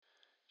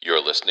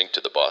listening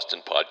to the Boston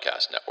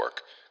Podcast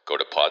Network. Go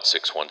to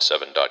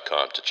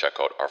pod617.com to check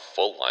out our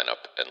full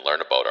lineup and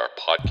learn about our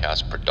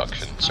podcast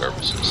production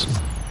services.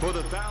 For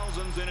the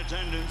thousands in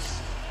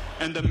attendance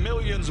and the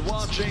millions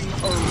watching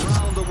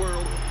around the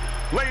world,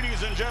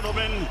 ladies and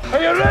gentlemen, are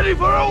you ready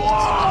for a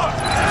war?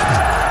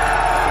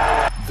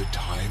 The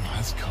time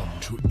has come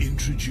to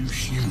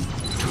introduce you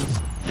to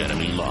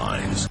Enemy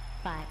Lines.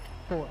 5,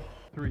 4,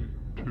 3,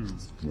 2,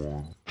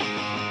 1.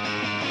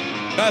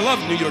 I love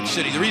New York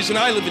City. The reason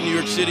I live in New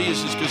York City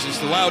is because it's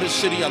the loudest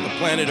city on the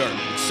planet Earth.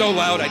 It's so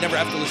loud I never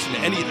have to listen to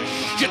any of the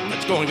shit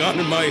that's going on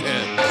in my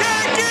head.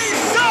 Yankees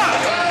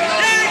suck!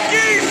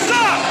 Yankees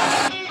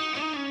suck!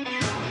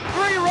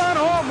 3-run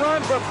home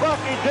run for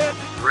Bucky Dent.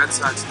 The Red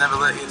Sox never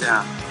let you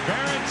down.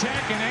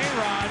 Varitek and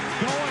A-Rod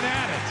going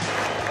at it.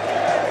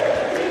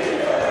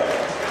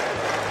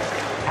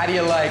 How do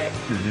you like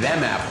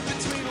them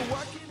apples?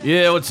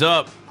 Yeah, what's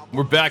up?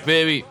 We're back,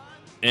 baby.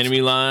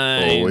 Enemy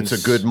Lines. Oh, it's a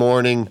good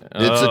morning.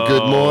 It's a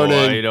good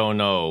morning. I don't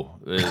know.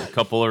 There's a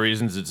couple of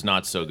reasons it's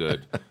not so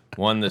good.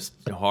 One, this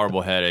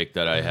horrible headache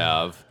that I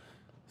have.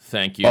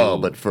 Thank you. Oh,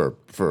 but for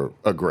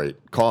a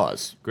great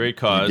cause. Great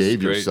cause. You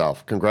gave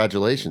yourself.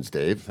 Congratulations,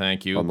 Dave.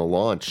 Thank you. On the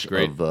launch of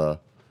pod617.com.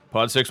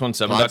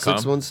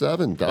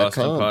 Pod617.com.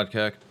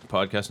 Boston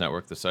Podcast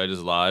Network. The site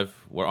is live.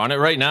 We're on it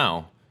right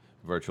now,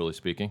 virtually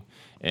speaking.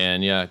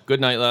 And yeah, good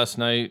night last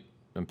night.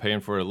 I'm paying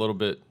for it a little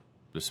bit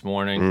this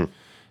morning.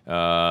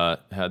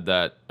 Had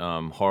that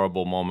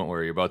horrible moment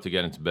where you're about to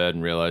get into bed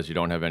and realize you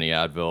don't have any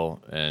Advil,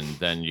 and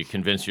then you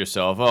convince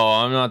yourself, oh,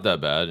 I'm not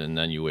that bad, and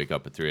then you wake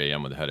up at 3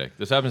 a.m. with a headache.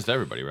 This happens to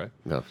everybody, right?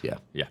 No, yeah.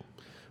 Yeah.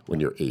 When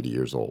you're 80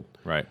 years old.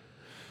 Right.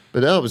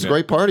 But no, it was a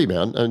great party,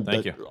 man. And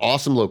Thank you.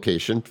 Awesome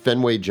location.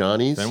 Fenway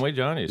Johnny's. Fenway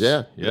Johnny's.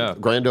 Yeah. Yeah.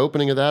 Grand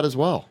opening of that as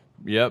well.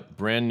 Yep.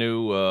 Brand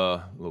new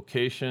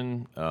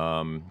location.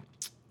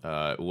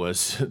 It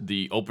was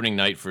the opening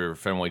night for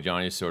Fenway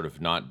Johnny's, sort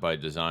of not by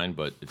design,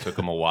 but it took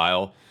them a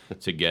while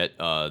to get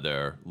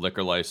their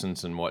liquor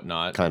license and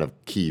whatnot. Kind of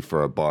key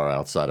for a bar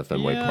outside of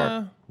Fenway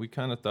Park. We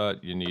kind of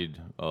thought you need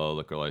a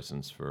liquor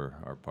license for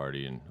our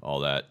party and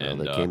all that. And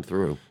And they came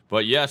through.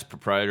 But yes,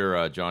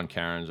 proprietor John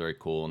Caron's very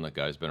cool, and that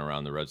guy's been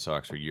around the Red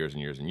Sox for years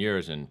and years and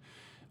years. And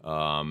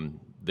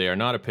they are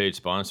not a paid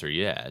sponsor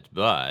yet,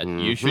 but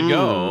you should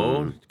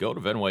go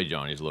to Fenway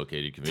Johnny's,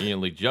 located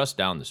conveniently just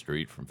down the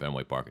street from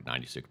Fenway Park at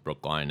 96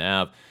 Brookline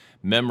Ave.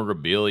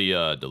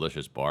 Memorabilia,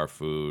 delicious bar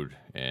food,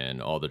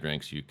 and all the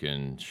drinks you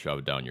can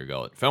shove down your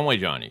gullet. Fenway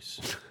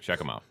Johnny's, check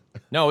them out.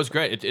 No, it was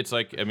great. It's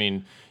like, I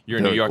mean, you're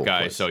a Very New York cool guy,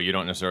 place. so you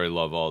don't necessarily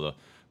love all the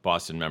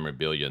Boston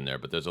memorabilia in there,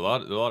 but there's a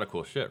lot of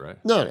cool shit,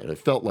 right? No, it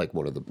felt like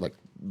one of the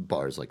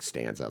bars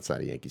stands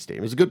outside of Yankee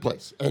Stadium. It was a good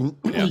place, and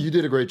you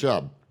did a great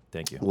job.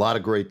 Thank you. A lot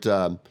of great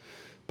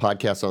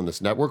podcasts on this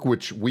network,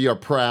 which we are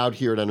proud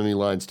here at Enemy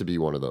Lines to be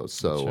one of those.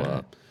 So,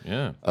 right.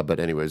 Yeah.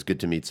 But anyway, it's good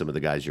to meet some of the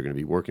guys you're going to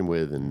be working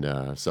with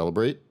and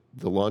celebrate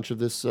the launch of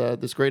this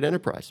great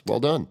enterprise. Well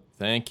done.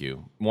 Thank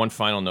you. One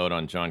final note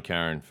on John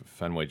Caron,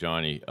 Fenway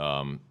Johnny.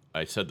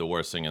 I said the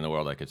worst thing in the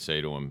world I could say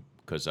to him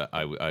because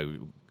I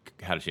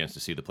had a chance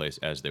to see the place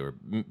as they were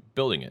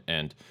building it,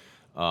 and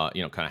kind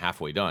of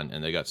halfway done,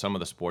 and they got some of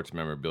the sports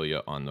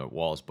memorabilia on the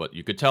walls, but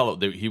you could tell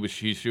that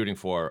he's shooting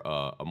for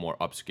a more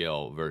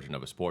upscale version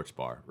of a sports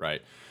bar,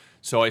 right?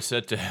 So I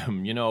said to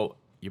him,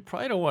 you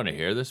probably don't want to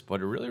hear this, but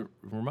it really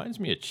reminds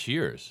me of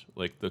Cheers,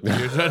 like the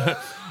Cheers.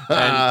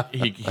 And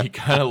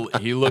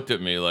he looked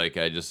at me like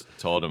I just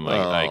told him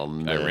I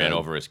ran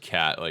over his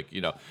cat, I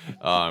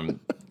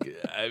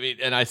mean,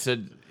 and I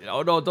said,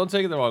 oh no, don't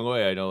take it the wrong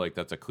way. I know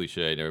that's a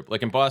cliche.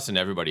 Like in Boston,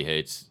 everybody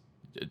hates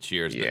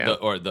Cheers,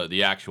 or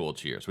the actual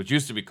Cheers, which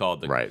used to be called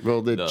the right.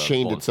 Well, it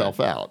chained itself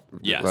out.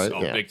 Yes,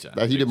 right? big time.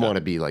 He didn't want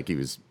to be like he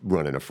was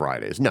running a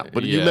Fridays. No,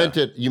 but you meant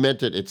it. You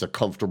meant it. It's a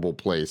comfortable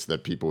place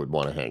that people would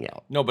want to hang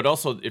out. No, but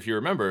also if you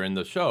remember in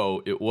the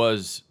show, it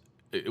was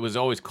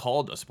always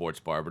called a sports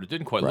bar, but it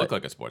didn't quite look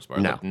like a sports bar.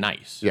 It looked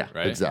nice. Yeah,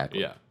 right?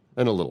 exactly. Yeah,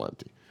 and a little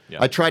empty.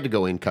 Yeah. I tried to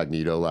go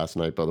incognito last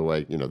night. By the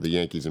way, the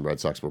Yankees and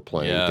Red Sox were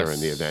playing during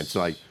the event,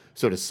 so I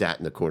sort of sat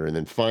in the corner, and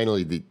then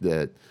finally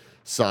the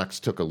Sox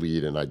took a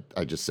lead, and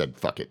I just said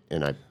fuck it,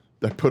 and I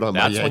put on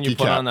my Yankee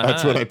cap.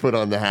 That's when I put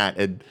on the hat,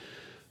 and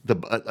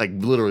I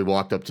literally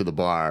walked up to the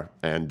bar,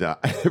 and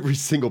every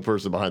single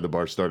person behind the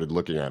bar started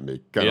looking at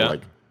me, kind of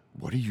like,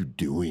 "What are you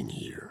doing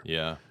here?"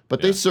 Yeah.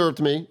 But they served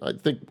me. I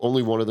think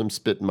only one of them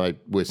spit in my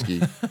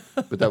whiskey,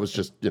 but that was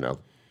just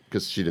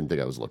because she didn't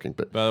think I was looking.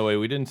 But by the way,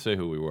 we didn't say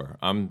who we were.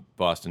 I'm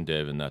Boston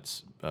Dave, and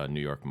that's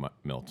New York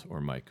Milt or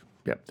Mike.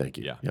 Yep, thank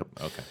you. Yeah. Yep.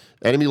 Okay.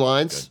 Enemy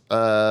Lines.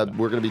 We're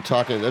going to be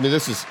talking. I mean,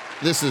 this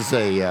is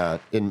a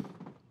in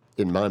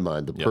my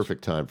mind the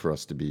perfect time for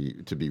us to be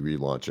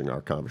relaunching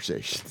our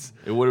conversations.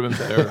 It would have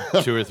been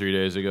better 2 or 3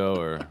 days ago,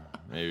 or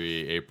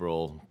maybe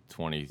April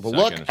 22nd. Well,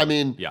 look, I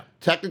mean,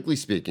 technically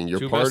speaking,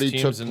 your party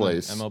took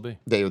place. MLB.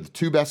 They are the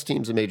two best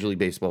teams in Major League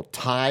Baseball,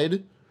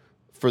 tied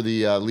for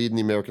the lead in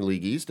the American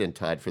League East, and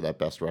tied for that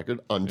best record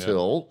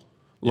until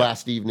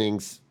last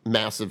evening's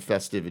massive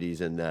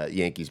festivities, and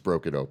Yankees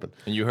broke it open.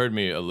 And you heard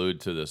me allude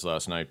to this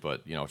last night,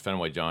 but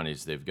Fenway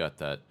Johnny's, they've got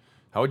that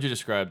How would you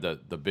describe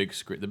the big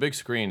screen? The big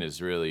screen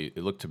is really,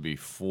 it looked to be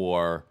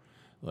 4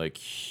 like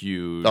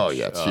huge. Oh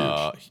yeah, it's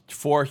huge.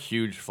 4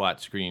 huge flat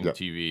screen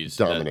TVs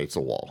dominates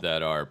a wall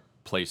that are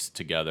placed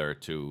together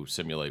to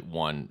simulate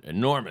one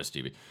enormous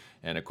TV.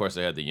 And of course,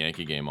 they had the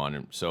Yankee game on,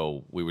 and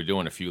so we were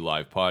doing a few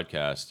live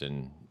podcasts.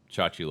 And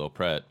Chachi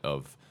Lopret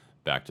of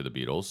Back to the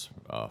Beatles,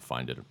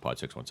 find it at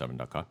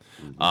pod617.com.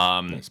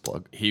 Nice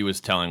plug. He was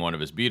telling one of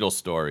his Beatles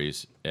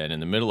stories, and in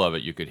the middle of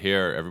it, you could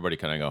hear everybody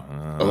kind of go,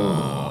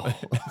 oh.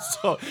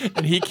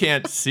 And he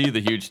can't see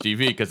the huge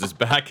TV because his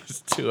back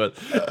is to it.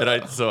 And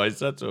I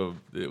said to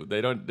him,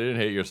 they didn't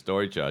hate your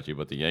story, Chachi,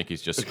 but the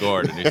Yankees just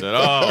scored. And he said,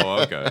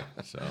 oh, okay.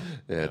 So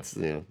it's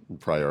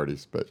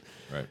priorities, but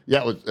right.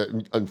 Yeah, it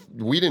was,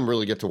 we didn't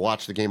really get to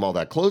watch the game all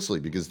that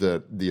closely because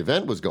the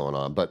event was going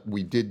on, but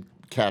we did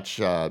catch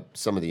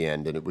some of the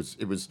end, and it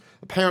was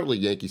apparently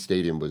Yankee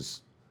Stadium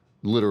was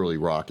literally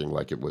rocking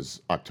like it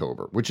was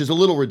October, which is a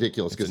little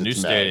ridiculous because it's a new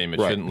stadium. It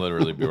shouldn't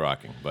literally be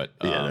rocking, but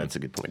yeah, that's a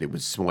good point. It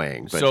was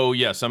swaying. But... So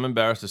yes, I'm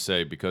embarrassed to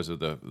say because of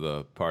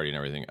the party and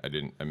everything,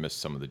 I missed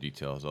some of the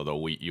details.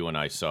 Although you and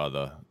I saw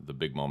the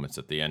big moments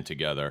at the end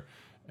together,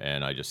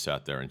 and I just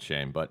sat there in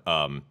shame. But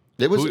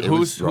it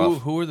was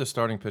rough. Who are the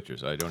starting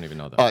pitchers? I don't even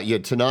know that. You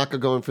had Tanaka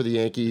going for the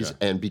Yankees,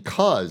 and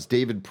because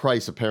David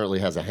Price apparently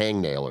has a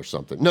hangnail or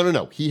something.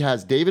 No. He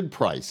has David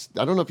Price.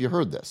 I don't know if you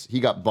heard this. He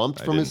got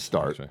bumped from his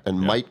start and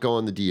might go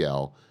on the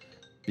DL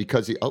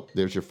because he. Oh,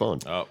 there's your phone.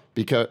 Oh.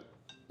 Because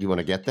you want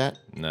to get that?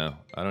 No,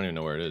 I don't even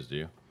know where it is. Do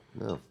you?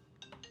 No.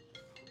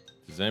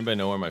 Does anybody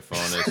know where my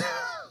phone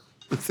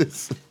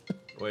is?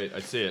 Wait, I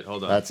see it.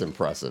 Hold on. That's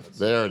impressive.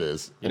 There it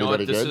is. You know what?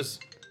 Anybody good?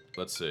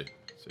 Let's see.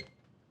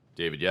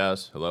 David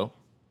Yaz, hello?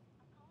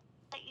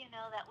 Let you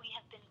know that we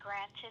have been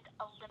granted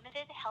a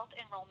limited health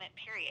enrollment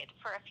period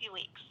for a few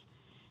weeks.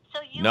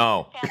 So you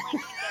no. and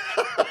your family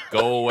can get a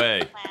Go away.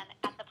 plan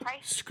at the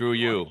price. Screw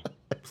you.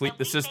 Please,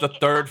 this is the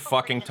third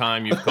fucking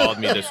time you've called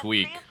me this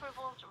week.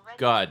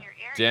 God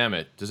damn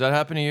it. Does that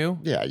happen to you?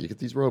 Yeah, you get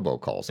these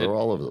robocalls. They're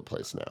all over the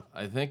place now.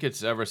 I think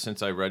it's ever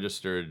since I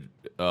registered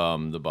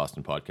the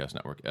Boston Podcast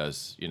Network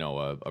as,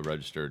 a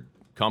registered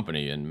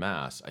company in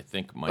Mass. I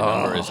think my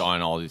number is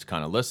on all these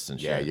kind of lists and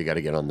shit. Yeah, you got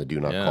to get on the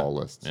do not call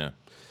lists. Yeah.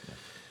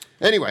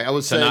 Anyway, I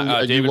was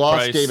saying you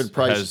lost David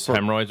Price has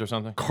hemorrhoids or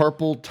something?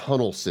 Carpal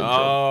tunnel syndrome.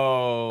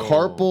 Oh.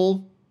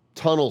 Carpal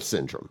tunnel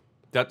syndrome.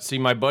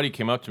 My buddy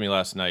came up to me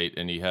last night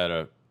and he had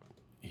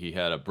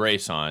a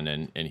brace on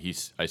and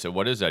I said,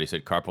 "What is that?" He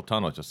said, "Carpal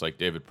tunnel, just like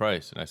David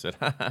Price." And I said,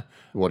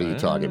 "What are you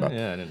talking about?"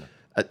 Yeah, I didn't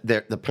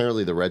know.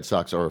 Apparently the Red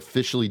Sox are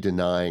officially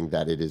denying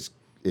that it is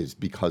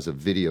because of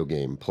video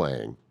game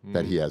playing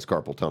that he has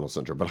carpal tunnel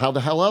syndrome. But how the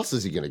hell else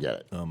is he going to get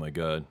it? Oh my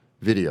God.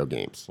 Video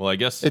games. Well, I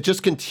guess it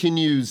just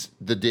continues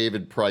the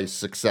David Price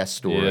success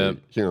story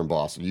here in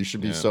Boston. You should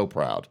be so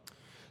proud.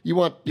 You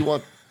want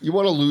to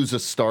lose a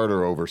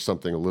starter over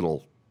something a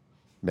little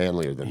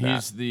manlier than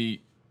that.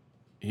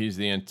 He's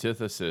the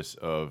antithesis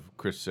of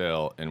Chris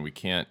Sale, and we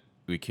can't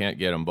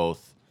get them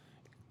both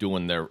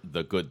doing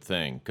the good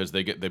thing because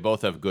they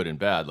both have good and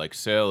bad. Like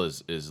Sale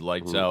is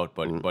lights out,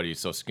 but he's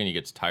so skinny he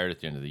gets tired at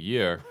the end of the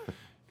year,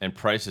 and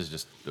Price is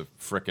just a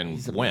frickin'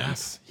 wimp.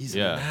 He's a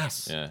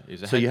mess. Yeah,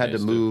 he's a so you had to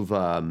case, move.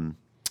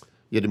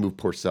 You had to move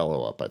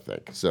Porcello up, I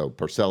think. So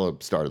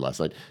Porcello started last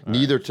night.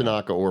 Neither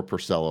Tanaka or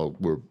Porcello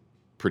were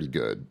pretty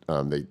good.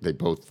 They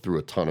both threw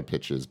a ton of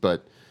pitches,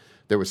 but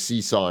there was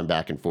seesawing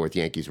back and forth.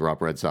 Yankees were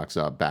up, Red Sox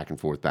up, back and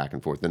forth.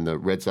 Then the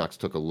Red Sox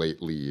took a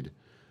late lead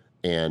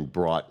and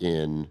brought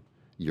in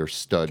your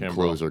stud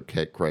closer,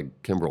 Craig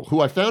Kimbrell,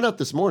 who I found out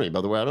this morning, by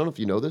the way. I don't know if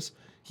you know this.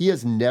 He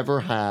has never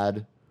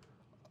had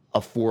a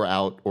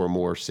 4-out or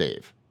more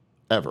save,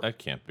 ever. That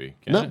can't be.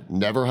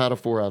 Never had a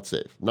 4-out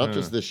save. Not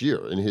just this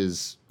year, in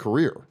his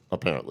career,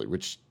 apparently,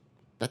 which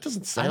that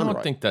doesn't sound right. I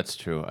don't think that's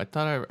true. I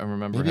thought I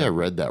remember. Maybe I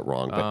read that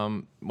wrong.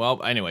 But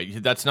well, anyway,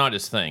 that's not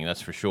his thing,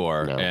 that's for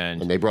sure. No.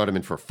 And they brought him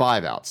in for a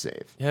 5-out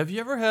save. Have you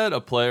ever had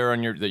a player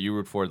on that you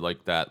root for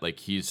like that? Like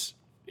he's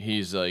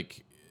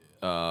like,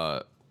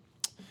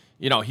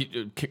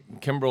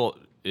 Kimbrell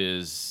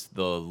is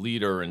the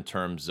leader in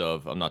terms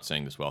of, I'm not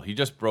saying this well, he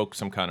just broke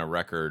some kind of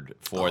record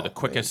for the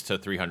quickest to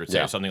 300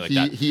 saves, something like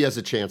that. He has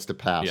a chance to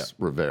pass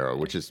Rivera,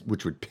 which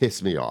would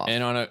piss me off.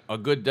 And on a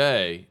good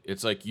day,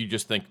 it's like you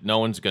just think no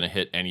one's going to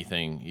hit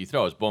anything he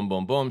throws. Boom,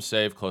 boom, boom,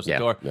 save, close the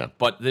door. Yeah.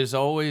 But there's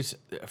always,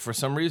 for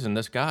some reason,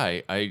 this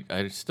guy,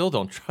 I still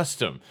don't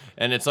trust him.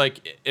 And it's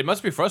like, it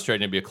must be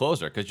frustrating to be a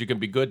closer because you can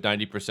be good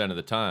 90% of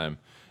the time.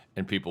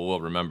 And people will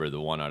remember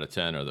the 1 out of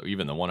 10 or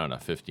even the 1 out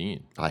of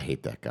 15. I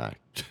hate that guy.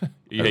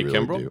 You hate really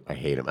Kimbrell? Do. I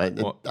hate him.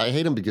 I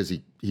hate him because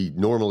he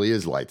normally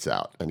is lights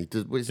out. And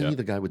isn't he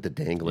the guy with the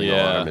dangling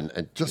arm?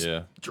 And just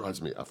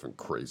drives me effing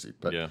crazy.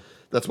 But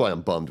that's why I'm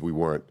bummed we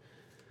weren't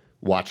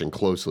watching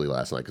closely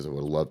last night because I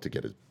would have loved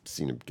to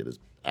seen him get his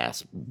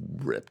ass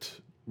ripped.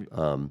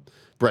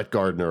 Brett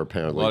Gardner,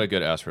 apparently. A lot of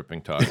good ass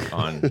ripping talk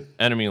on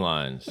enemy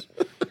lines.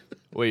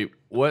 Wait,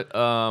 What?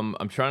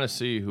 I'm trying to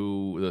see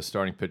who the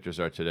starting pitchers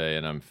are today,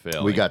 and I'm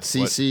failing. We got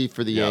CC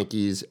for the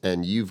Yankees,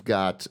 and you've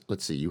got.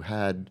 Let's see. You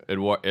had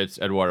It's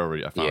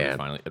Eduardo. I found it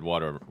finally.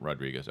 Eduardo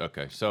Rodriguez.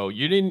 Okay, so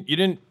you're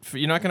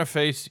not going to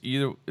face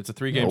either. It's a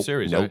 3-game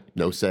series. Nope, right?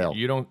 no sale.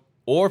 You don't.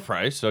 Or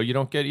Price, so you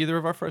don't get either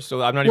of our first.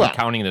 So I'm not even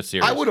counting this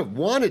series. I would have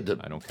wanted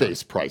to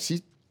face Price.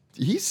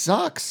 He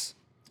sucks.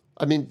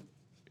 I mean,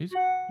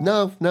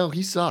 no,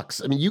 he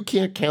sucks. I mean, you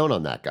can't count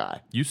on that guy.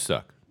 You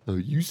suck. Oh,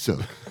 you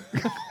suck.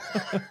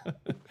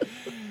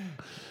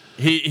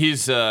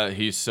 He's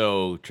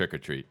so trick or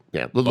treat.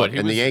 Yeah, look,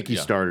 and the Yankee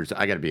starters.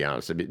 I got to be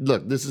honest. I mean,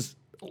 look,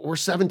 we're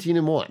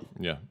 17-1.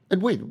 Yeah.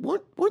 And wait,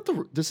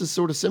 this is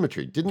sort of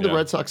symmetry. Didn't the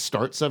Red Sox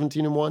start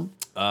 17-1?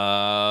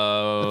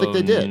 I think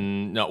they did.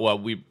 No, well,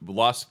 we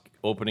lost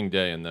opening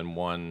day and then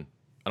won.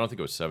 I don't think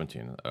it was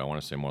 17. I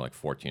want to say more like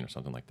 14 or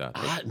something like that.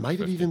 It might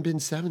have even been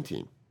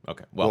 17.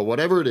 Okay. Well,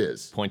 whatever it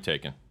is. Point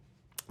taken.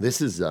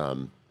 This is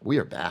we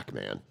are back,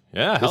 man.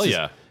 Yeah, hell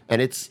yeah.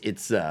 And it's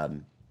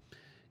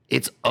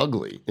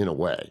ugly in a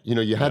way. You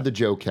know, you had the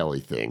Joe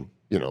Kelly thing,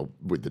 you know,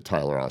 with the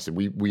Tyler Austin.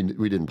 We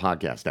didn't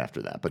podcast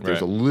after that, but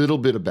there's a little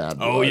bit of bad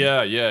blood. Oh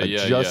yeah.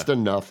 Just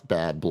enough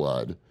bad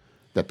blood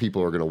that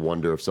people are going to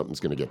wonder if something's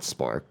going to get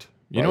sparked.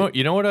 You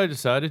know what I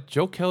decided?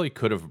 Joe Kelly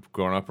could have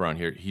grown up around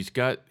here.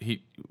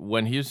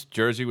 When his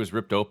jersey was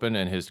ripped open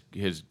and his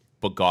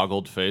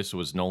begoggled face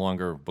was no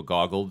longer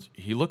begoggled,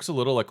 he looks a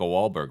little like a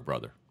Wahlberg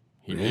brother.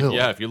 Really?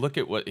 Yeah, if you look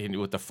at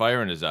with the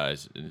fire in his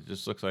eyes, it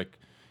just looks like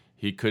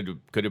he could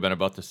have been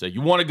about to say,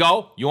 "You want to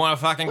go? You want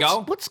to fucking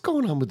go?" What's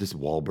going on with this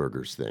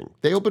Wahlburgers thing?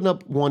 They opened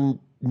up one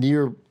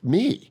near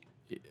me.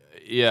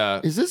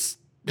 Yeah. Is this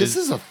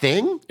a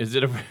thing? Is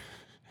it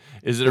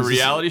a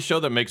reality show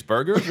that makes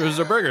burgers, or is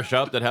it a burger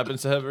shop that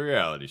happens to have a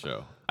reality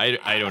show? I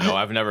don't know.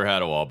 I've never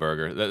had a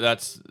Wahlburger.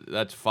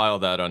 That's file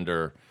that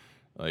under,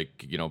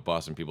 like, you know,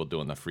 Boston people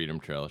doing the Freedom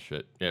Trail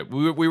shit. Yeah,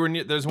 we were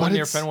near. There's one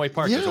near Fenway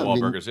Park. There's a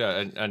Wahlburgers.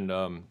 And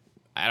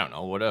I don't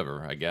know.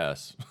 Whatever. I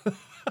guess.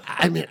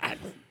 I mean,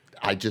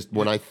 I just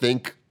when I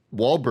think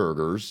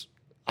Wahlburgers,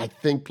 I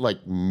think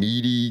like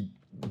meaty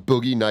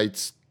Boogie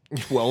Nights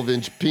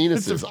 12-inch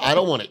penises. I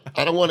don't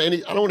want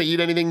to eat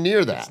anything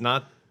near that. It's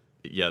not.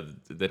 Yeah,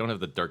 they don't have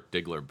the Dirk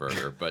Diggler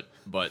burger,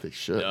 but they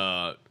should.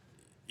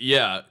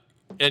 Yeah,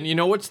 and you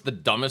know what's the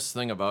dumbest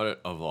thing about it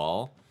of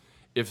all?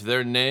 If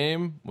their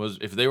name was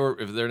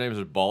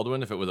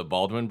Baldwin, if it were the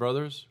Baldwin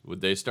brothers,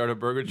 would they start a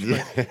burger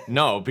chain?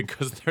 No,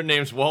 because their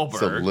name's Wahlberg.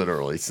 So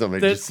literally,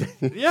 somebody just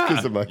said,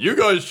 yeah. You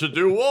guys should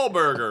do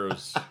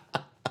Wahlburgers.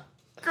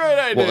 Great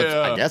idea.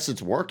 Well, I guess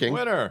it's working.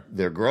 Winner.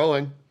 They're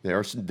growing.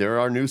 They're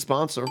our new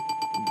sponsor.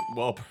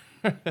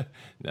 Wahlburger.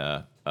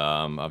 Nah,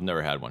 I've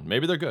never had one.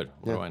 Maybe they're good.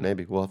 Yeah,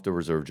 maybe we'll have to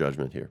reserve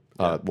judgment here.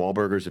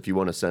 Wahlburgers, if you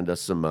want to send us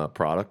some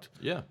product,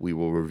 we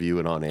will review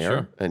it on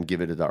air and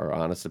give it our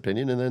honest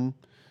opinion, and then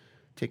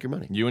take your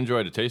money. You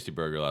enjoyed a Tasty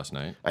Burger last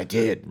night. I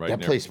did. Right,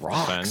 that place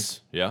rocks.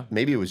 Fens. Yeah.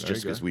 Maybe it was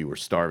just because we were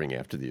starving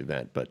after the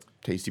event, but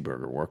Tasty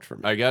Burger worked for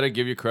me. I got to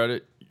give you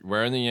credit.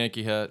 Wearing the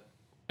Yankee hat,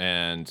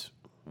 and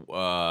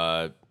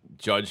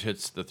Judge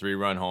hits the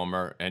 3-run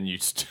homer, and you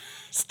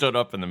stood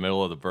up in the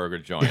middle of the burger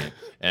joint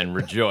and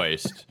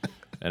rejoiced.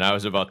 And I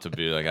was about to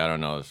be like, I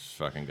don't know this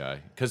fucking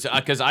guy, because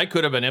I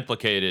could have been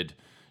implicated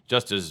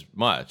just as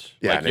much.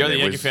 Yeah, like, you're the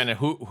Yankee fan, and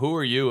who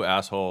are you,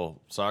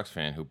 asshole Sox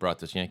fan, who brought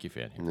this Yankee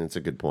fan here? That's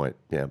a good point.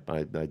 Yeah,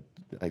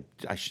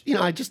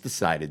 I just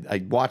decided.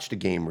 I watched a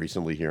game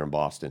recently here in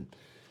Boston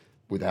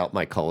without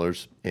my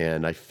colors,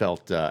 and I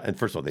felt. And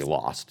first of all, they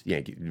lost.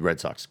 Red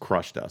Sox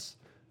crushed us,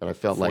 and I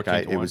felt like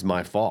it was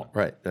my fault,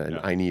 right? And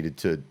I needed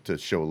to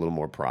show a little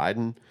more pride,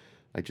 and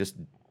I just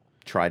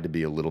tried to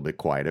be a little bit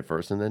quiet at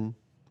first, and then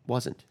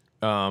wasn't.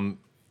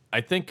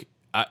 I think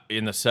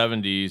in the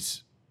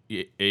 70s,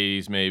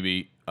 80s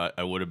maybe,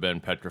 I would have been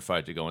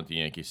petrified to go into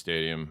Yankee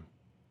Stadium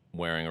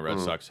wearing a Red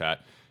Sox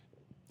hat.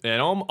 And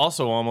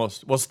also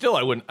almost, well, still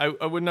I wouldn't.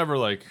 I would never,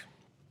 like,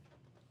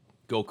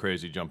 go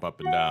crazy, jump up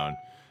and down.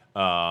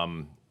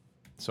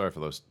 Sorry for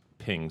those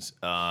pings.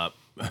 We got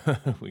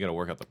to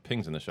work out the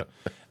pings in the show.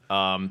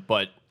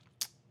 But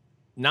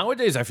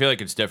nowadays, I feel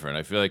like it's different.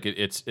 I feel like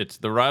it's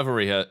the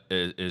rivalry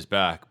is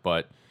back,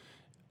 but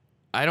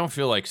I don't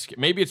feel like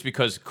maybe it's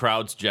because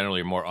crowds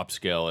generally are more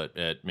upscale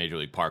at Major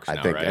League Parks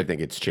now, right? I think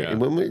it's changed. Yeah.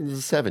 When in the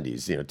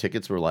 70s,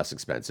 tickets were less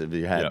expensive.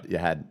 You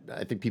had.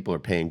 I think people are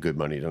paying good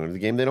money to go to the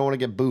game. They don't want to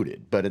get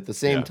booted, but at the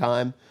same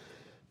time,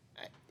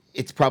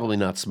 it's probably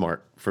not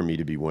smart for me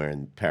to be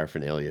wearing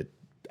paraphernalia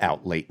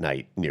out late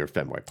night near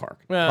Fenway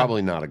Park. Well,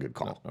 probably not a good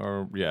call.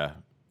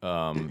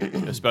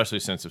 Especially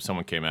since if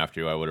someone came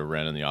after you, I would have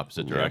ran in the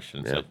opposite direction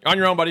and said, "On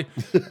your own, buddy."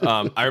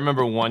 I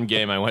remember one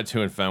game I went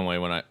to in Fenway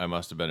when I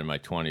must have been in my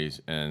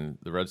 20s, and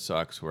the Red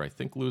Sox were, I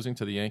think, losing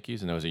to the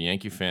Yankees, and there was a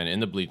Yankee fan in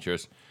the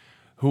bleachers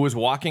who was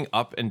walking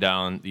up and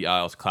down the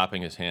aisles,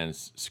 clapping his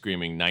hands,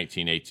 screaming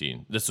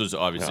 1918. This was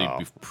obviously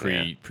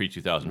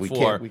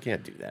pre-2004. We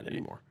can't do that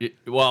anymore.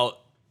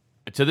 Well,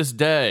 to this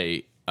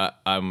day,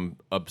 I'm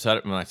upset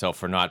at myself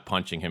for not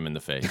punching him in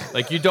the face.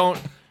 Like, you don't.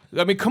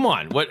 I mean, come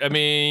on. Would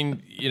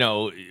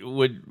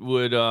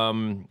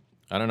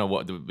I don't know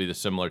what would be the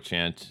similar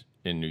chant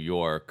in New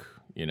York.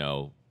 You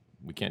know,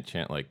 we can't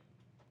chant like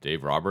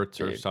Dave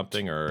Roberts or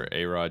something, or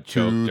A-Rod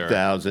choked.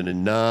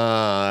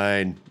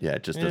 2009. Yeah,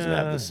 it just doesn't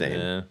have the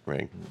same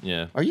ring.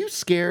 Yeah. Are you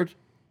scared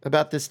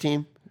about this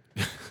team?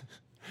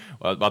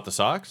 Well, about the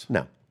Sox?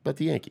 No, but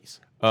the Yankees.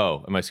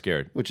 Oh, am I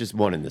scared? Which is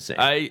one and the same.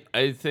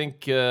 I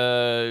think,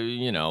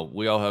 you know,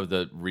 we all have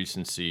the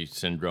recency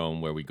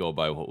syndrome where we go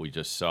by what we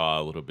just saw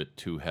a little bit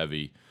too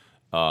heavy.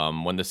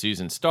 When the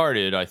season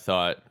started, I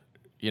thought,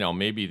 you know,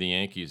 maybe the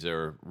Yankees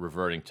are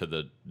reverting to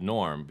the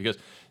norm, because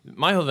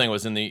my whole thing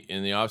was in the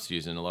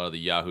offseason, a lot of the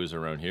yahoos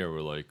around here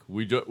were like,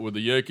 the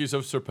Yankees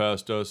have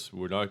surpassed us.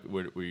 We're not,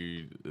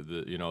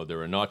 you know,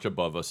 they're a notch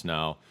above us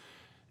now.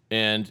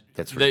 And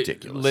that's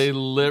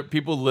ridiculous.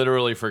 People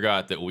literally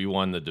forgot that we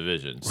won the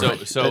division. So,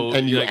 right. so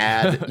and you like,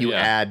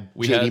 add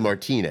JD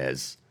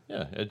Martinez.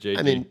 Yeah, JD.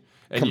 I mean,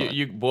 and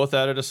you both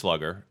added a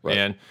slugger, right.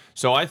 And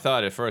so I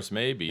thought at first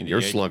maybe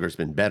your slugger's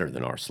been better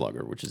than our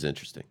slugger, which is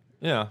interesting.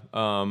 Yeah,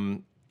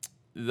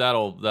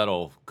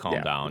 that'll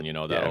calm down. You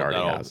know,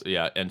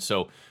 and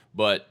so,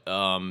 but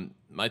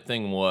my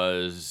thing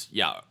was,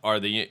 were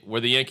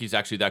the Yankees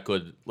actually that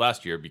good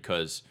last year?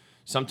 Because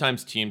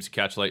sometimes teams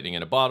catch lightning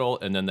in a bottle,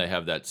 and then they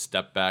have that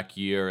step back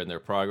year in their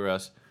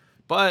progress.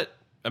 But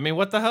I mean,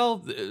 what the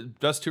hell?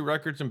 Best two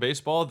records in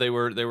baseball. They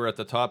were at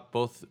the top,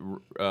 both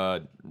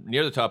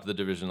near the top of the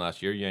division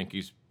last year.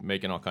 Yankees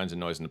making all kinds of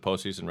noise in the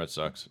postseason. Red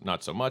Sox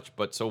not so much.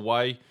 But so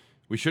why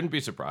we shouldn't be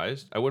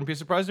surprised? I wouldn't be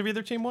surprised if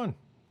either team won.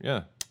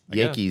 Yeah.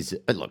 Yankees.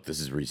 Look, this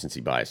is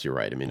recency bias. You're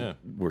right. I mean,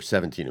 we're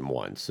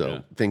 17-1,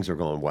 so things are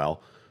going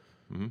well.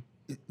 Mm-hmm.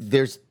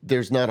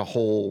 There's not a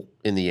hole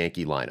in the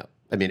Yankee lineup.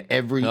 I mean,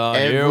 every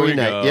night. Go.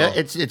 Yeah,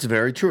 it's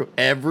very true.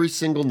 Every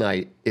single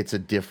night, it's a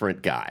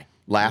different guy.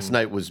 Last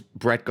night was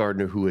Brett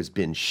Gardner, who has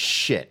been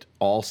shit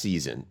all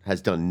season,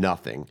 has done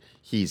nothing.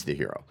 He's the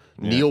hero.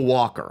 Yeah. Neil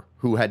Walker,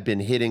 who had been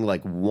hitting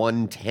like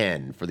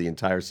 110 for the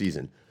entire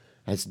season,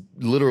 has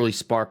literally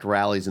sparked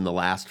rallies in the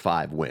last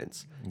 5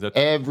 wins.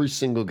 Every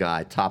single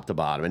guy, top to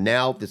bottom. And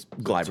now this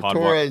Gleyber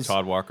Torres.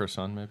 Todd Walker's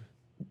son, maybe?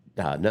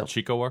 No.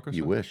 Chico Walker's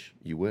son?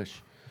 You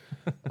wish.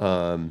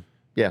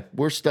 Yeah,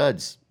 we're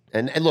studs.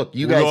 And look,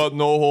 you guys. Got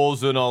no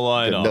holes in our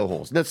lineup. No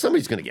holes. Now,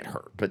 somebody's going to get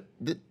hurt. But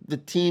the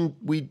team,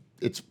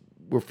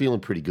 we're feeling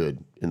pretty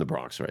good in the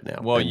Bronx right now.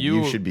 Well, and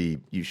you should be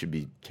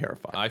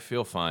terrified. I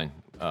feel fine.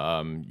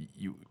 All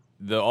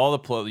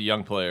the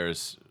young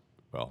players,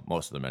 well,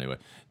 most of them anyway,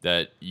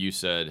 that you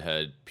said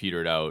had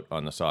petered out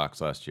on the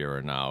Sox last year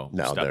are now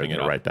stepping it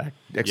up. Right back,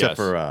 except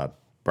for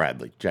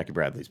Bradley. Jackie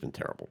Bradley's been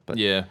terrible. But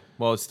yeah,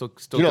 well, it's still.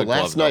 You know,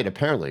 last night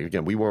apparently,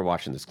 again, we weren't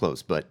watching this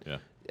close, but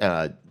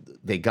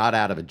they got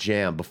out of a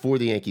jam before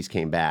the Yankees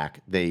came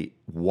back. They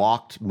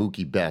walked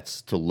Mookie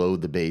Betts to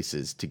load the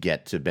bases to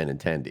get to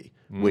Benintendi.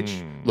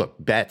 Which, look,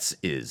 Betts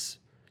is,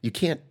 you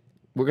can't,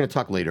 we're going to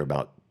talk later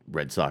about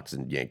Red Sox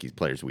and Yankees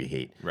players we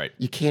hate. Right.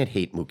 You can't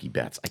hate Mookie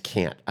Betts. I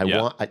can't.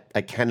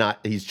 I cannot.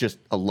 He's just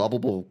a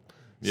lovable,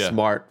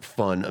 smart,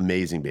 fun,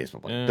 amazing baseball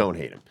player. Don't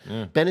hate him.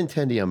 Yeah.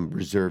 Benintendi, I'm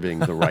reserving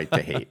the right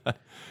to hate.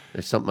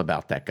 There's something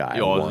about that guy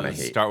I want to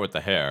hate. Start with the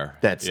hair.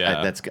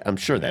 I'm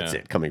sure that's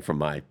it, coming from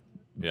my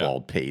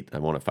bald pate. I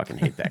want to fucking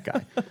hate that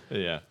guy.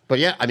 Yeah. But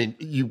yeah, I mean,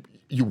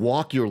 you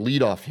walk your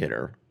leadoff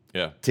hitter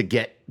to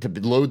get to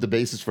load the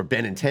bases for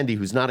Benintendi,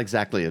 who's not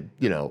exactly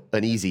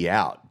an easy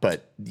out,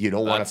 but you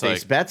don't want to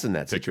face Betts in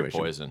that situation.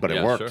 Poison. But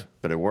it worked. Sure.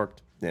 But it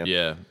worked. Yeah.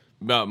 Yeah.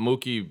 Well,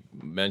 Mookie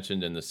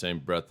mentioned in the same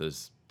breath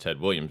as Ted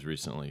Williams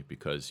recently,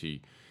 because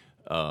he,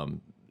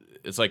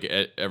 it's like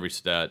every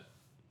stat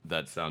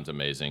that sounds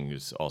amazing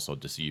is also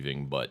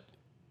deceiving, but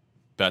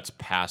Betts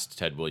passed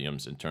Ted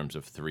Williams in terms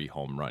of 3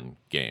 home run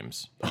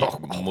games.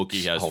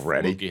 Mookie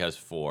has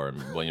 4,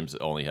 and Williams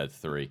only had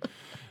 3.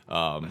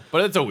 But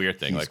it's a weird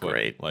thing. He's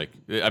great.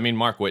 I mean,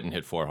 Mark Whitten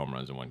hit 4 home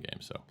runs in one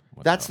game. So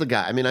that's the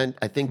guy. I mean,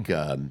 I think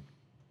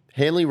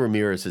Hanley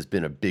Ramirez has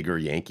been a bigger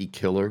Yankee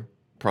killer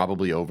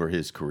probably over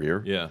his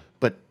career. Yeah.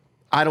 But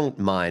I don't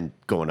mind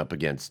going up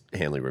against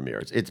Hanley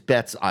Ramirez. It's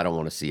Betts I don't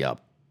want to see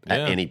up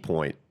at any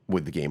point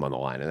with the game on the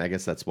line, and I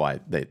guess that's why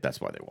they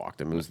walked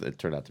him. It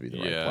turned out to be the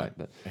right play.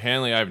 But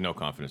Hanley, I have no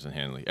confidence in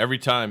Hanley. Every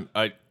time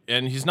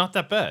and he's not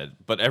that bad,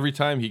 but every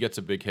time he gets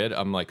a big hit,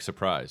 I'm like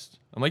surprised.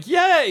 I'm like,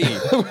 yay,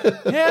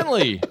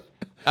 Hanley!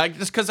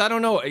 Just because I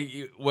don't know,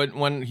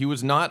 when he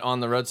was not on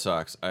the Red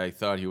Sox, I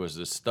thought he was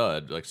this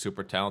stud, like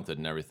super talented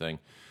and everything.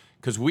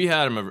 Because we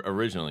had him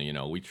originally,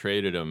 we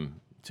traded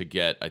him to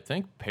get, I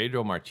think,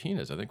 Pedro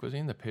Martinez. I think was he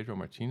in the Pedro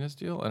Martinez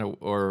deal?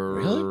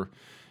 Really?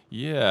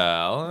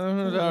 Yeah, I don't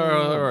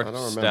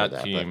remember stat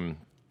that, team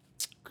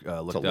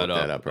look that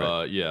that up,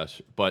 right?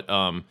 Yes, but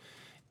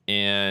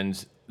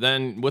and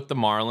then with the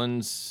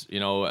Marlins,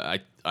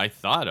 I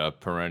thought a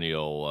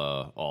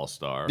perennial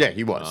all-star. Yeah,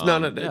 he was.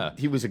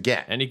 He was a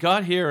get. And he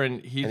got here,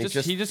 and he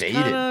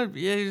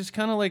just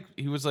kind of like,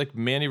 he was like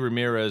Manny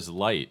Ramirez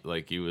light.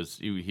 Like he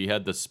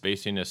had the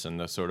spaciness and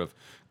the sort of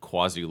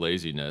quasi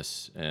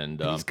laziness, and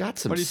he's got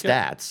some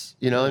stats.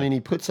 I mean, he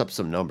puts up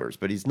some numbers,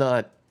 but he's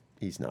not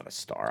a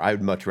star. I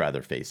would much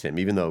rather face him,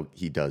 even though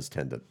he does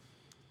tend to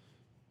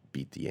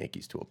beat the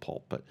Yankees to a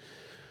pulp. But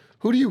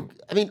who do you?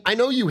 I mean, I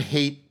know you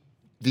hate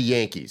the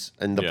Yankees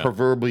and the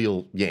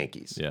proverbial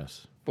Yankees.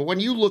 Yes. But when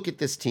you look at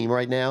this team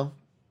right now,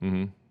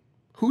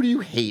 who do you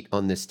hate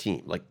on this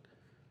team? Like,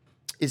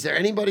 is there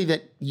anybody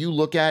that you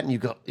look at and you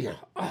go,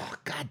 oh,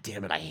 God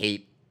damn it, I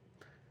hate?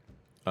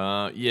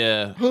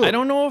 Yeah. Who? I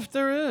don't know if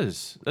there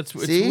is. It's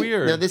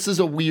weird. Now, this is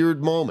a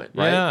weird moment,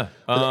 right? Yeah.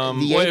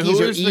 The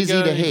Yankees are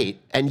easy to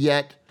hate, and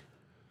yet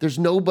there's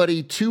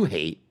nobody to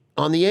hate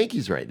on the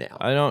Yankees right now.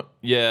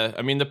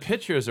 I mean, the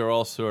pitchers are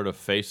all sort of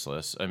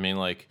faceless. I mean,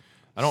 like,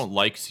 I don't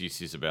like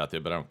CC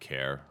Sabathia, but I don't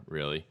care,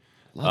 really.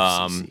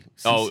 Love CC.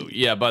 Oh,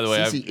 yeah, by the way.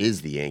 CC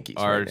is the Yankees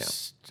right now.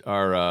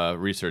 Our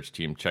research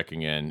team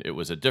checking in, it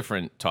was a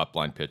different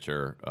top-line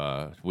pitcher.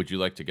 Would you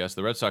like to guess?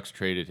 The Red Sox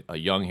traded a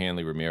young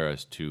Hanley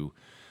Ramirez to,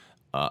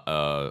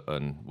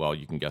 well,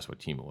 you can guess what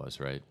team it was,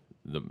 right?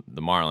 The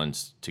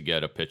Marlins, to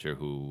get a pitcher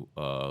who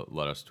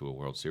led us to a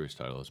World Series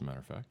title, as a matter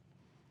of fact.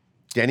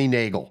 Denny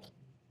Nagel.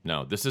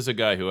 No, this is a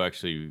guy who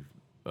actually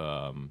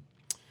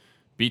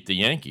beat the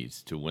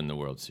Yankees to win the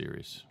World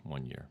Series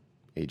one year.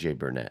 A.J.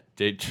 Burnett.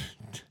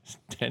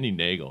 Danny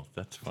Nagel.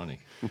 That's funny.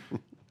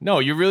 No,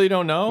 you really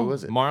don't know? Who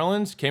was it?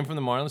 Marlins. Came from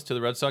the Marlins to the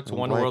Red Sox.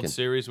 Won a World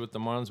Series with the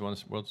Marlins. Won a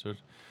World Series.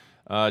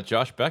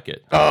 Josh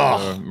Beckett.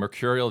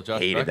 Mercurial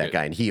Josh Hated Beckett. that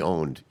guy. And he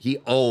owned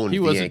the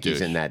Yankees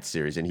in that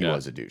series, and he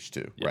was a douche,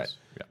 too. Yes. Right.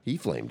 Yeah. He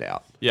flamed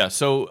out. Yeah,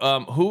 so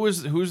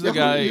who's the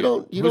guy?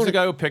 Who's the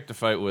guy who picked a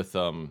fight with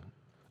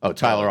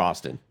Tyler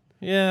Austin.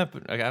 Yeah,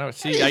 but I don't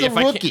see. He's a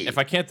rookie. If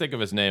I can't think of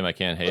his name, I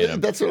can't hate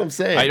him. That's what I'm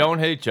saying. I don't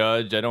hate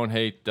Judge. I don't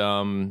hate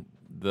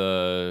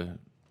the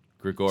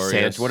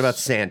Gregorius. What about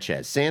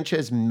Sanchez?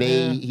 Sanchez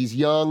he's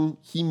young.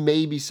 He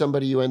may be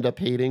somebody you end up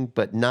hating,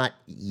 but not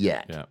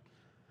yet. Yeah.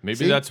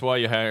 Maybe that's why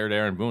you hired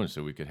Aaron Boone,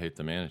 so we could hate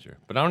the manager.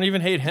 But I don't even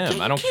hate him.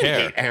 I don't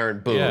care. Hate Aaron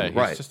Boone.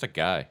 Yeah, he's just a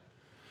guy.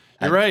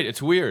 You're right.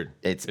 It's weird.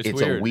 It's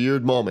weird. A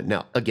weird moment.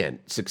 Now, again,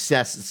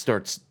 success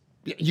starts.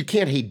 You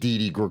can't hate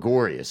Didi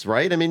Gregorius,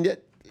 right? I mean, it's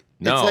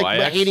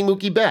like hating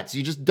Mookie Betts.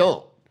 You just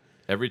don't.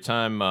 Every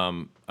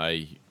time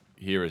I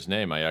hear his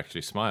name, I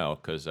actually smile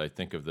because I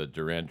think of the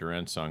Duran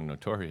Duran song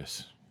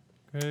 "Notorious."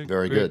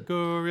 Very good.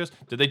 Gregorius.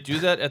 Did they do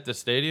that at the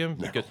stadium?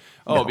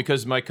 No.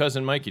 Because my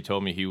cousin Mikey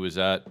told me he was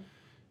at.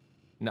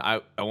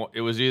 No,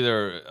 it was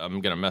either. I'm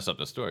gonna mess up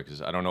the story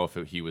because I don't know if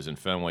he was in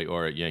Fenway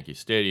or at Yankee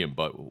Stadium,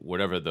 but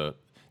whatever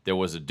there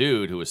was a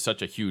dude who was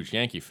such a huge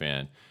Yankee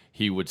fan.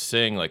 He would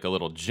sing like a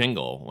little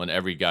jingle when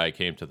every guy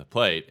came to the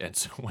plate. And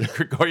so when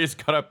Gregorius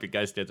got up, the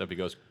guy stands up, he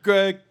goes,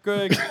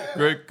 Gregorius.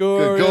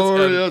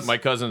 And my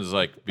cousin is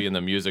like, being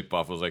the music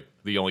buff, was like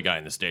the only guy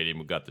in the stadium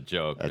who got the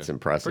joke. That's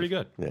impressive. Pretty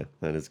good. Yeah,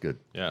 that is good.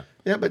 Yeah.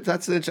 Yeah, but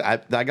that's I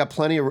got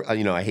plenty of,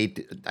 I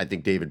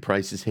think David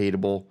Price is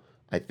hateable.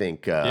 I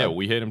think.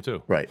 We hate him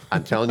too. Right.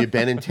 I'm telling you,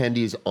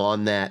 Benintendi's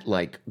on that,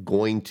 like,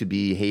 going to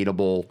be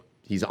hateable.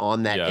 He's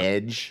on that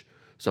edge.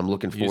 So I'm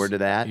looking forward to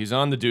that. He's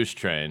on the douche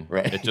train.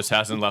 Right. It just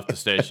hasn't left the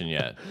station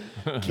yet.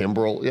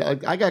 Kimbrel. Yeah,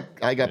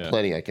 I got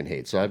plenty I can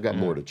hate. So I've got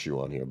more to chew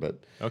on here. But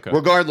okay.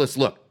 Regardless,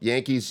 look,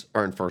 Yankees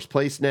are in first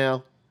place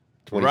now.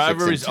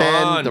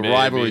 26-10. The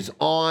rivalry's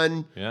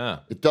on. Yeah.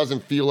 It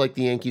doesn't feel like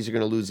the Yankees are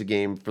going to lose a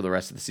game for the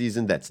rest of the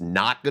season. That's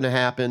not going to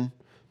happen.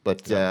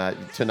 But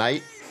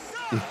tonight.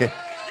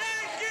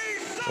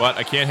 What?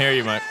 I can't hear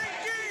you, Mike.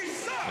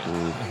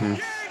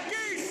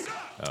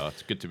 Oh,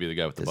 it's good to be the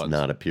guy with the buttons. Does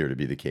not appear to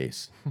be the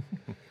case.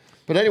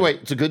 But anyway,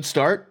 it's a good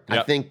start. Yep.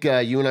 I think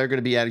you and I are going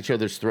to be at each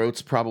other's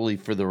throats probably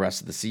for the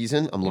rest of the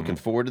season. I'm looking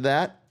forward to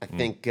that. I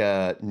think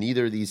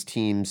neither of these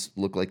teams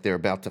look like they're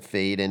about to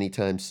fade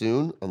anytime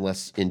soon,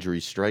 unless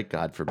injuries strike,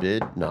 God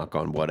forbid, knock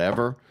on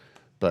whatever.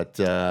 But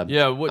I'm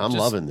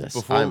loving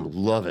this. I'm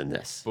loving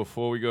this.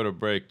 Before we go to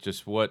break,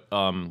 just what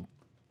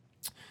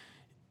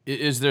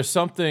is there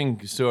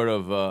something sort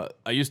of?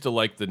 I used to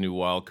like the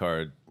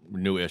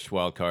newish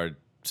wild card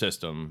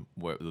system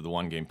where the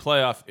one game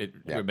playoff.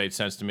 It made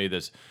sense to me.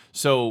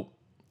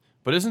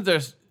 But isn't there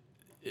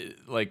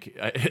like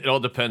it all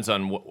depends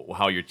on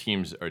how your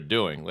teams are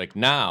doing. Like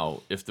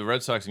now, if the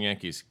Red Sox and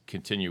Yankees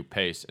continue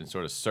pace and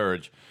sort of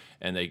surge,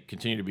 and they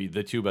continue to be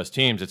the two best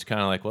teams, it's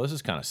kind of like, well, this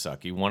is kind of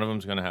sucky. One of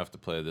them's going to have to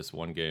play this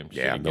one game.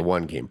 Yeah, the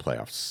one game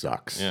playoff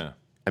sucks. Yeah,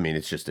 I mean,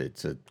 it's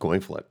a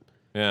coin flip.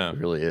 Yeah, it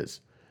really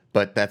is.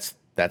 But that's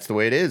the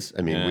way it is.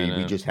 I mean,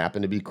 we just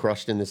happen to be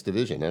crushed in this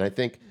division, and I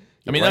think.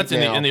 That's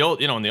in the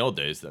old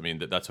days. I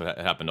mean, that's what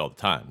happened all the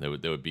time. There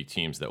would be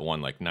teams that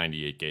won like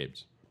 98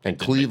 games. And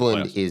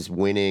Cleveland is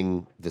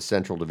winning the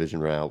Central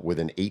Division round with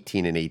an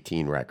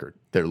 18-18 record.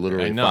 They're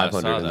literally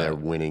 500 and they're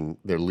winning.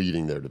 They're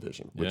leading their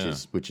division, which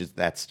is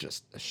that's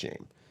just a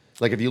shame.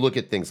 Like if you look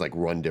at things like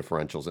run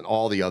differentials and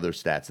all the other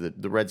stats,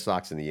 the Red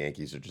Sox and the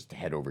Yankees are just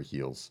head over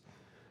heels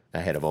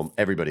ahead of them.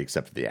 Everybody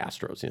except for the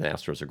Astros. The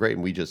Astros are great,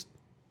 and we just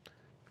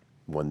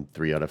won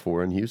 3 out of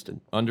 4 in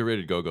Houston.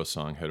 Underrated Go-Go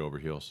song, Head Over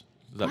Heels.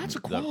 That's a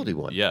quality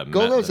one. Yeah,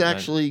 Go-Go's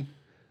actually.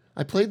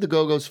 I played the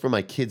Go-Go's for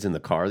my kids in the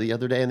car the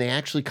other day, and they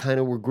actually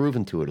kind of were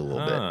grooving to it a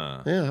little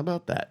bit. Yeah, how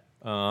about that?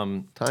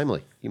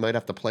 Timely. You might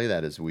have to play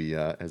that as we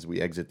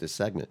exit this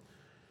segment.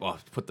 well,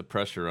 put the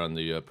pressure on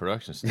the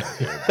production staff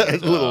here. A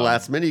little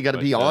last minute. You got to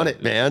be on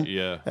it, man.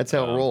 Yeah. That's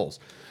how it rolls.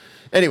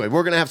 Anyway,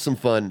 we're going to have some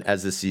fun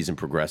as this season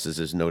progresses.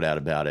 There's no doubt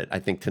about it. I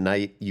think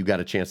tonight you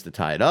got a chance to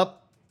tie it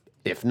up.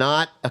 If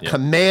not, a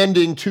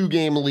commanding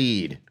 2-game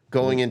lead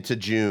going into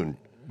June.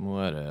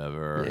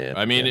 Whatever. Yeah,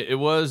 I mean, it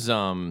was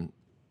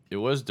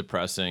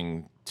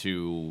depressing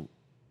to,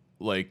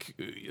 like,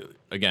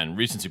 again,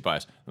 recency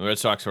bias. The Red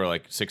Sox were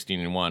like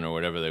 16-1 or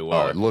whatever they were.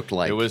 Oh, it looked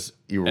like it was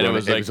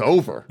was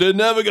over. They're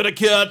never gonna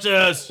catch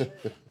us.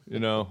 You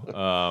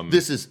know.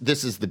 This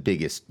is the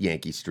biggest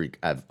Yankee streak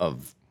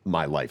of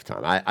my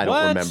lifetime. I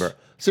don't remember.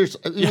 Seriously,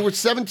 you were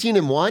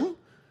 17-1.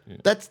 Yeah.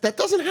 That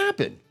doesn't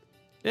happen.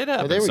 It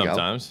happens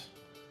sometimes.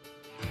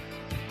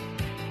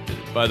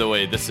 By the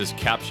way, this is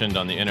captioned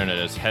on the internet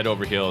as Head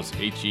Over Heels,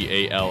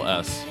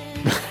 HEALS.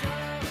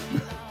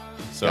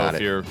 So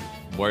if you're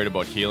worried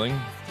about healing.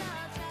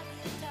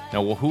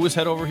 Now, who was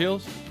Head Over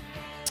Heels?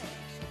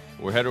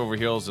 Were Head Over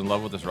Heels in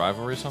love with this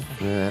rivalry or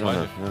something? Yeah,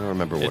 I don't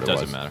remember what it was. It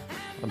doesn't matter.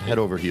 I'm head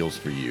over heels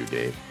for you,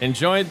 Dave.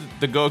 Enjoy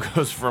the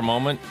Go-Go's for a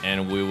moment,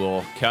 and we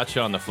will catch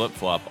you on the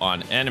flip-flop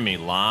on Enemy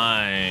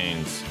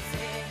Lines.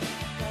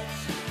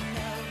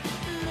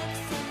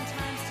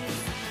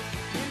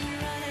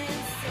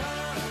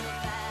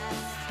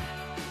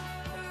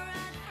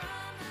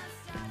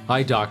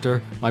 Hi,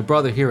 Doctor. My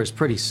brother here is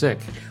pretty sick.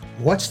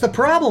 What's the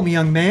problem,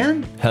 young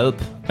man? Help.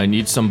 I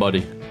need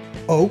somebody.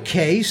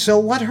 Okay, so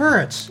what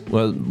hurts?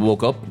 Well,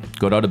 woke up,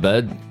 got out of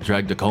bed,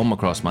 dragged a comb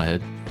across my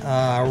head.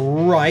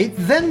 Right.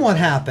 Then what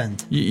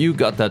happened? You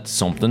got that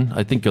something.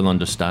 I think you'll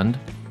understand.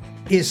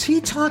 Is he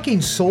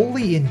talking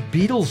solely in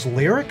Beatles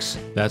lyrics?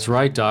 That's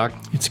right, Doc.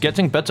 It's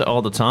getting better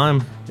all the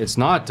time. It's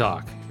not,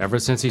 Doc. Ever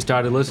since he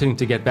started listening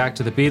to Get Back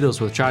to the Beatles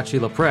with Chachi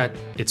LaPrette,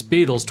 it's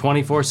Beatles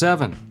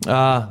 24/7.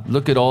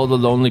 Look at all the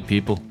lonely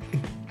people.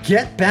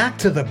 Get Back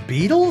to the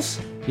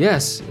Beatles?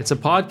 Yes, it's a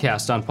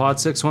podcast on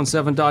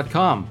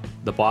pod617.com,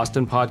 the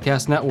Boston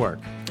Podcast Network.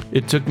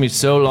 It took me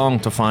so long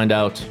to find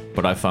out,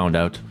 but I found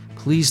out.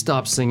 Please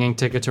stop singing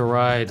Ticket to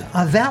Ride.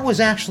 That was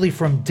actually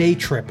from Day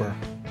Tripper.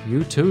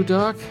 You too,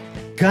 Doc?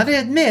 Gotta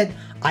admit,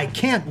 I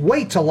can't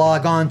wait to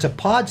log on to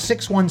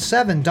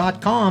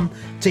pod617.com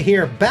to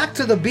hear Back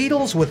to the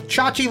Beatles with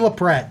Chachi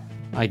LaPrette.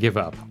 I give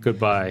up.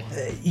 Goodbye.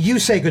 You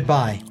say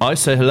goodbye. I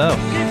say hello.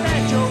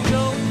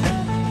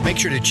 Make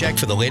sure to check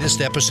for the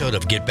latest episode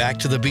of Get Back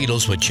to the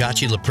Beatles with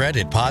Chachi LaPrette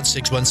at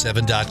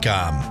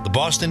pod617.com, the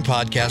Boston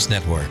Podcast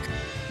Network.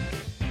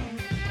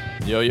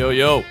 Yo, yo,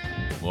 yo.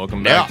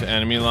 Welcome back to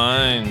Enemy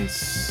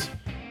Lines.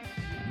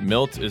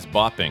 Milt is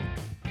bopping.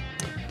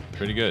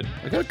 Pretty good.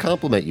 I got to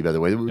compliment you, by the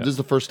way. This is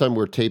the first time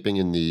we're taping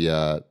in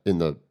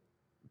the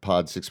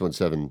Pod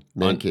 617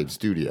 Man Cave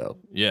studio.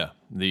 Yeah,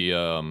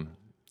 the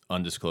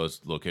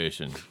undisclosed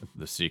location,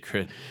 the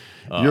secret.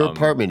 Your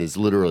apartment is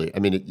literally, I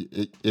mean,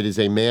 it is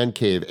a man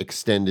cave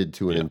extended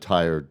to an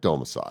entire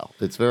domicile.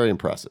 It's very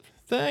impressive.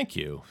 Thank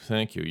you.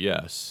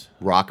 Yes.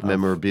 Rock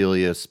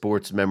memorabilia,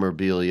 sports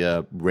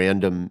memorabilia,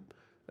 random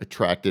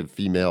attractive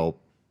female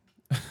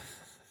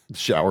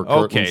shower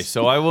curtains. Okay,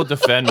 so I will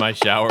defend my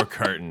shower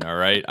curtain, all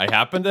right? I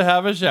happen to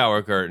have a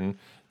shower curtain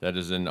that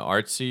is an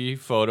artsy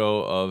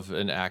photo of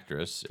an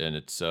actress, and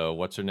it's,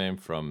 what's her name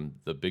from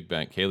The Big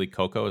Bang? Kaylee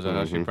Coco, is that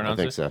how she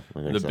pronounced it? I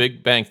think so.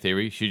 Big Bang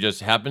Theory. She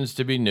just happens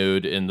to be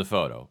nude in the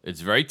photo.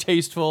 It's very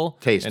tasteful.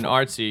 And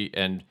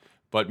artsy,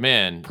 but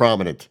man,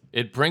 prominent.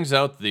 It brings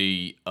out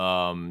the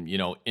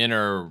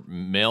inner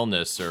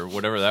maleness or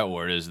whatever that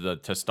word is, the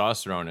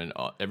testosterone, and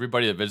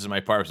everybody that visits my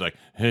apartment is like,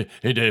 "Hey,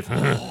 Dave,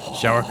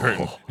 shower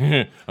curtain."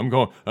 I'm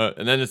going,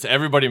 and then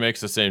everybody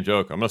makes the same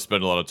joke. I'm gonna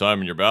spend a lot of time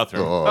in your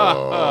bathroom.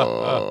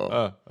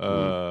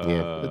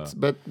 Yeah,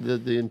 but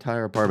the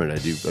entire apartment, I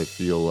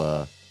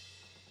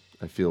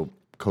feel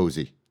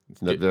cozy.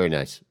 It's very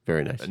nice,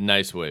 very nice. A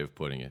nice way of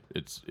putting it.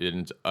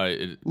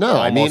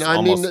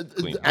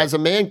 As a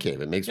man cave,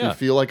 it makes me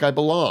feel like I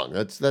belong.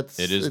 It's a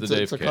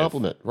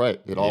compliment,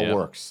 right? It all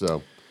works.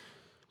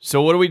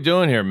 So what are we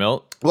doing here,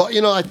 Milt? Well,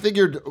 I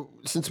figured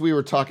since we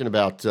were talking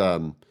about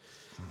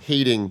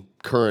hating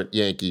current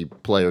Yankee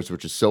players,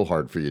 which is so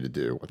hard for you to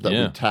do, that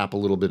we tap a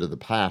little bit of the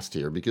past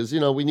here because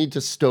we need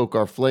to stoke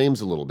our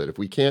flames a little bit. If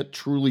we can't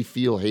truly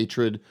feel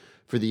hatred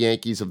for the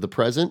Yankees of the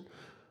present,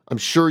 I'm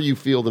sure you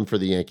feel them for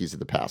the Yankees of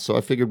the past. So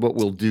I figured what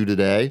we'll do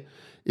today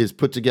is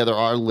put together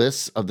our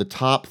lists of the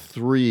top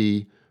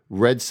 3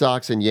 Red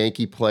Sox and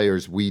Yankee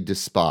players we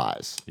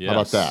despise. Yes. How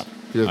about that?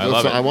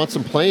 I want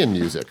some playing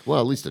music. Well,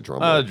 at least a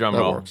drum roll. Drum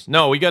roll works.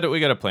 No, we got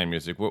to play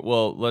music.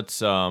 Well,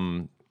 let's.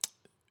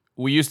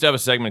 We used to have a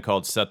segment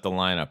called "Set the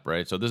Lineup,"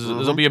 right? So this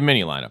will be a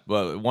mini lineup.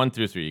 Well, 1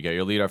 through 3. You got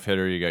your leadoff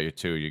hitter. You got your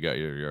 2. You got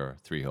your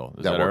 3-hole.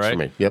 Is that all right? For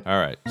me. Yep. All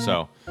right.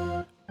 So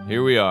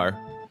here we are.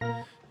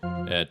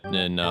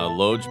 In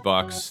Loge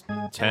Box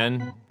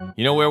 10.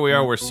 You know where we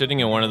are? We're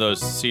sitting in one of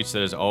those seats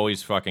that is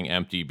always fucking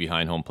empty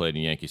behind home plate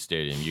in Yankee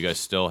Stadium. You guys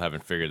still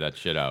haven't figured that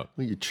shit out.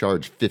 Well, you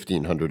charge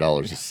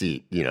 $1,500 a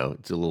seat.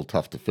 It's a little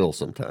tough to fill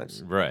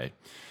sometimes. Right.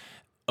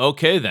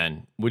 Okay,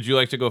 then. Would you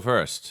like to go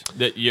first?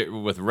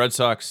 With Red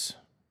Sox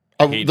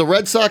The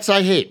Red Sox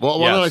I hate. Well,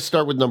 why don't I Yes.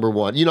 start with number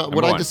one? You know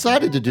what I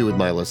decided to do with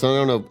my list. I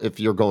don't know if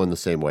you're going the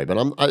same way, but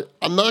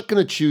I'm not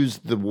going to choose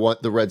the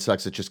Red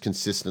Sox that just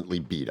consistently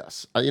beat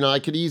us. I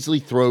could easily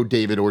throw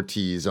David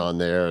Ortiz on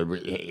there.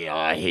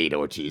 I hate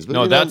Ortiz, but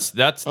No, that's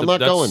I'm not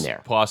going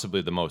there.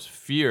 Possibly the most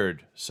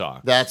feared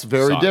Sox. That's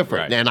very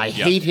different, right. and I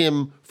hate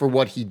him for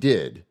what he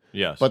did.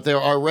 Yes, but there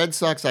are Red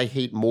Sox I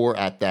hate more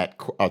at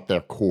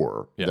their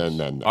core than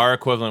that. Our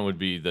equivalent would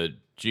be the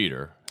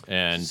Jeter.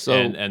 And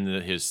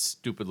his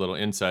stupid little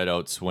inside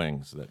out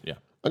swings. I'm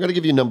going to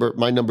give you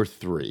my number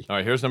 3. All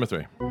right, here's number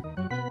 3.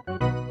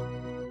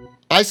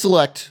 I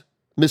select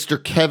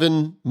Mr.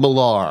 Kevin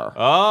Millar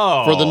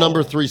for the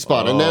number 3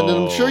 spot. And then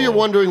I'm sure you're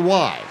wondering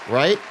why,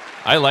 right?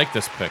 I like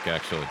this pick,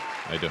 actually.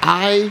 I do.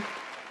 I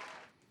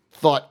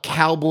thought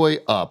Cowboy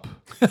Up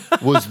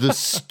was the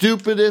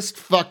stupidest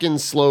fucking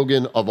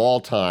slogan of all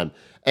time.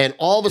 And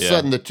all of a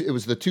sudden, it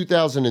was the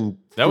 2003.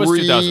 That was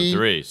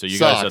 2003, so you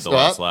guys had the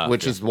last laugh.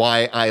 Which is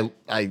why I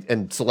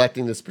am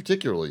selecting this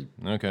particularly.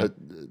 Okay.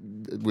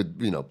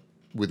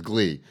 With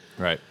glee.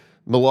 Right.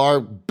 Millar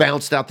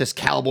bounced out this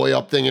Cowboy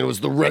Up thing, and it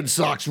was the Red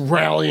Sox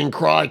rallying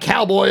cry,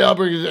 Cowboy Up.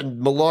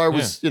 And Millar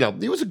was, he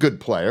was a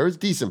good player, a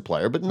decent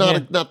player, but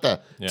not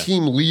the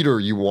team leader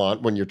you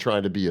want when you're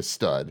trying to be a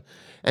stud.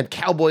 And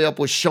Cowboy Up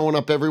was showing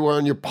up everywhere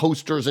on your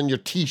posters and your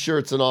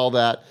T-shirts and all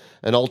that.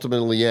 And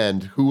ultimately,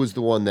 who was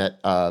the one that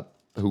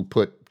who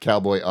put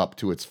Cowboy Up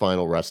to its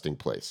final resting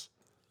place?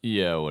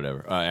 Yeah,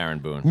 whatever. Aaron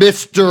Boone.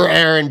 Mr.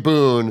 Aaron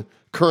Boone,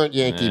 current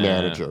Yankee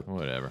manager.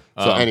 Whatever.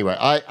 So anyway,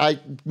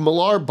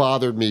 Millar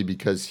bothered me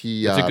because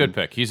he. It's a good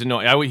pick. He's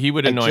annoying. He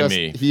would annoy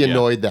me. He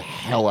annoyed the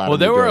hell out of me. Well,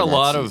 there were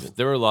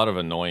a a lot of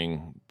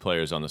annoying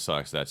players on the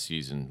Sox that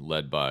season,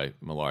 led by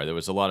Millar. There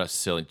was a lot of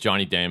silly.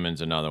 Johnny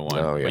Damon's another one.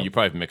 Oh, yeah. But you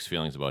probably have mixed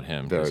feelings about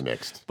him. Very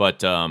mixed.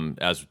 But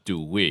as do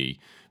we.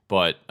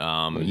 But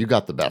you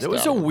got the best. It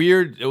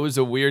was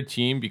a weird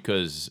team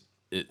because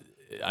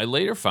I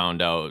later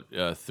found out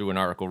through an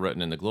article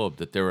written in the Globe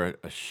that there were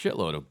a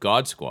shitload of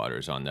God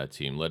Squatters on that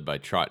team, led by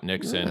Trot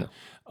Nixon.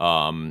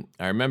 Yeah.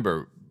 I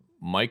remember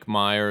Mike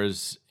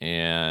Myers,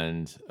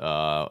 and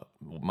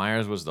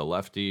Myers was the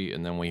lefty,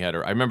 and then we had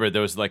I remember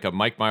there was like a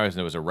Mike Myers, and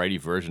there was a righty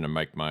version of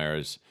Mike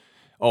Myers.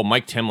 Oh,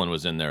 Mike Timlin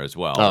was in there as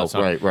well. Oh,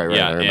 right.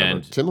 Yeah, I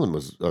remember. Timlin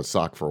was a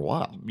Sock for a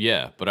while.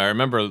 Yeah, but I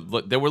remember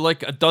there were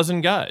like a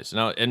dozen guys.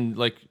 And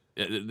like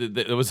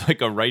it was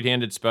like a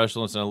right-handed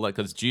specialist, and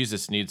because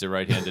Jesus needs a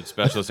right-handed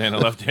specialist and a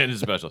left-handed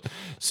specialist.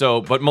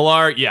 So, but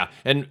Millar,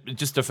 and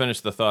just to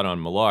finish the thought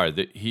on Millar,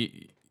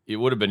 it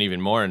would have been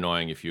even more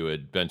annoying if you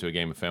had been to a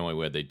game of Fenway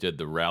where they did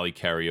the rally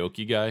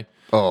karaoke guy.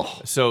 Oh,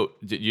 so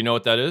you know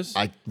what that is?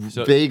 I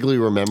vaguely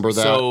remember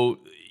that. So.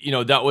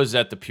 That was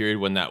at the period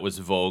when that was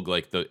vogue.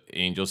 Like the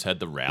Angels had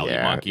the rally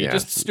monkey,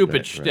 just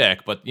stupid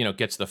shtick, but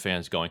gets the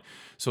fans going.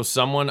 So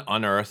someone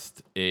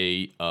unearthed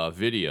a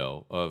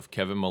video of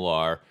Kevin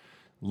Millar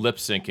lip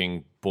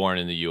syncing "Born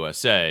in the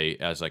USA"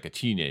 as like a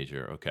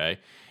teenager, okay,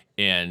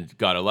 and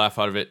got a laugh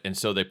out of it. And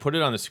so they put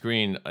it on the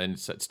screen, and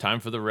it's time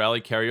for the rally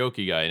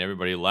karaoke guy, and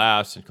everybody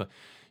laughs. And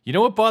you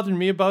know what bothered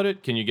me about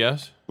it? Can you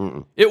guess?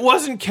 It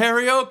wasn't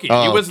karaoke.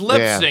 It was lip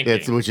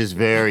syncing, which is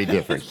very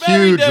different,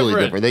 very hugely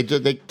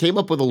different. They came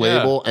up with a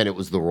label, and it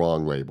was the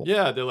wrong label.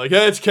 Yeah, they're like,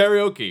 hey, it's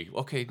karaoke.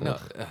 Okay, no.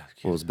 Well,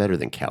 it was better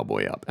than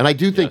Cowboy Up, and I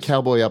do think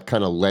Cowboy Up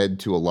kind of led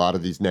to a lot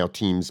of these now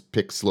teams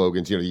pick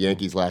slogans. The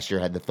Yankees last year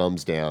had the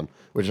thumbs down,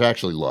 which I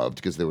actually loved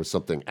because there was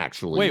something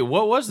actually. Wait,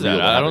 what was that?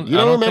 You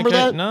don't remember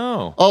that?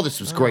 No. Oh, this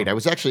was great. I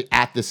was actually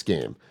at this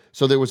game.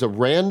 So there was a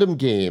random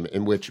game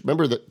in which,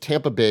 remember that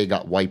Tampa Bay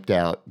got wiped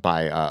out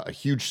by a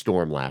huge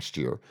storm last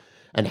year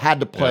and had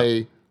to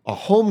play a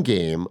home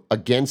game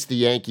against the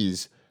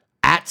Yankees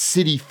at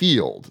Citi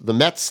Field, the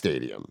Mets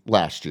stadium,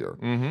 last year.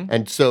 Mm-hmm.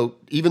 And so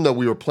even though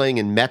we were playing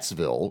in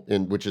Metsville,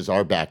 which is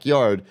our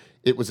backyard,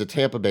 it was a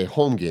Tampa Bay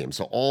home game.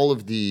 So all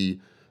of the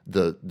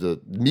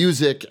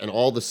music and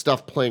all the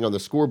stuff playing on the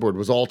scoreboard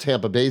was all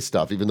Tampa Bay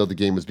stuff, even though the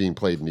game was being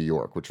played in New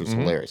York, which was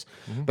hilarious.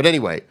 Mm-hmm. But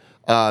anyway,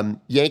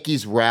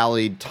 Yankees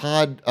rallied.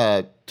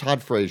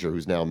 Todd Frazier,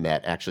 who's now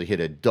Met, actually hit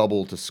a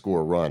double to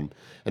score a run.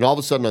 And all of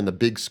a sudden on the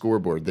big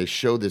scoreboard, they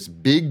show this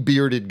big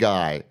bearded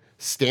guy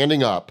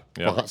standing up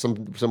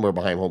somewhere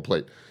behind home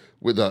plate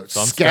with a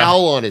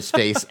scowl on his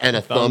face and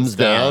a thumbs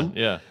down.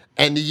 Yeah.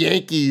 And the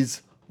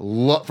Yankees...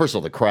 First of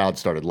all, the crowd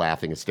started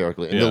laughing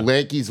hysterically. And the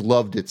Yankees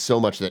loved it so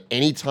much that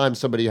anytime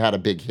somebody had a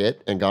big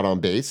hit and got on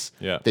base,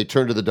 they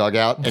turned to the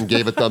dugout and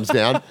gave a thumbs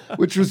down,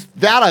 which was,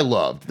 that I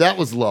loved. That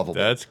was lovable.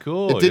 That's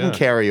cool. It didn't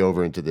carry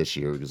over into this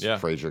year because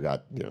Frazier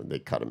got, they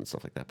cut him and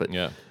stuff like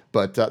that.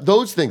 But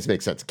those things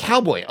make sense.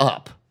 Cowboy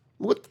Up.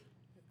 What?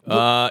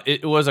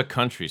 It was a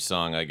country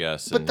song, I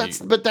guess. But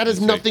that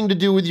has nothing to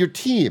do with your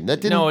team.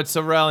 That didn't. No, it's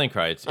a rallying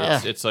cry.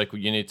 It's like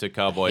you need to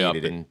cowboy up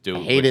and do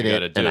what you got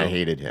to do. And I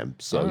hated him.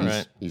 So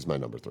he's my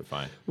number 3.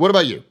 Fine. What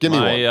about you? Give me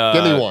one.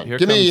 Give me one.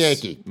 Give me a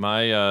Yankee.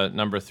 My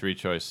number 3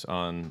 choice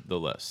on the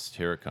list.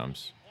 Here it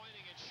comes.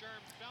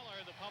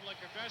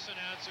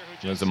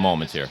 There's a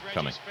moment here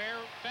coming.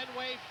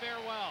 Fenway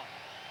farewell.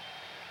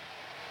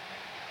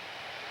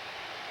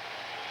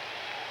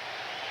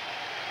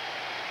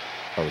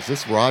 Oh, is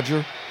this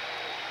Roger?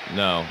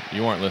 No,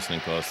 you weren't listening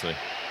closely.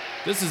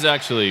 This is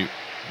actually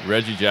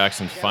Reggie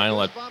Jackson's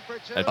final at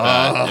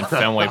bat in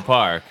Fenway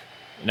Park.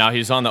 Now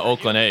he's on the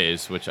Oakland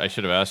A's, which I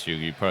should have asked you.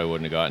 You probably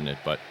wouldn't have gotten it,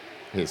 but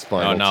his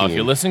final now team. If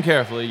you listen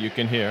carefully, you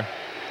can hear.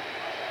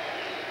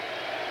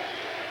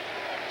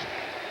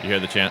 You hear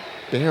the chant?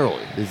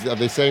 Barely. Are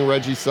they saying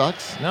Reggie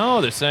sucks?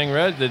 No, they're saying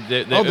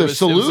They're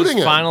saluting it was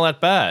him. Final at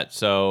bat,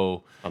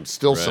 so I'm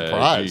still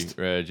surprised.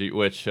 Reggie,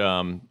 which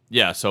so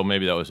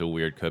maybe that was a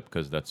weird clip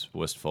because that's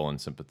wistful and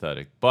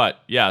sympathetic. But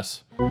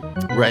yes,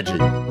 Reggie,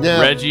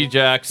 yeah. Reggie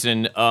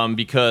Jackson,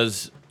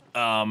 because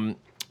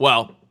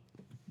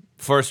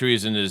first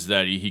reason is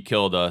that he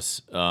killed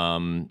us.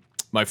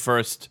 My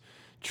first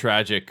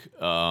tragic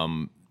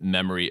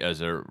memory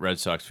as a Red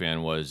Sox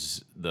fan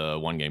was the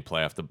one-game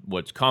playoff,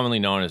 what's commonly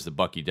known as the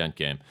Bucky Dent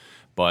game.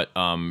 But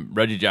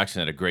Reggie Jackson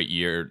had a great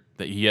year.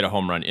 He had a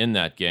home run in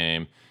that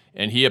game,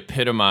 and he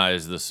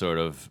epitomized the sort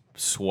of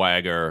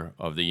swagger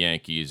of the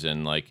Yankees.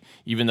 And like,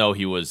 even though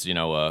he was,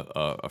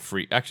 a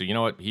free, actually, you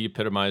know what? He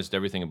epitomized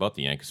everything about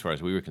the Yankees as far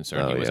as we were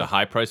concerned. He was a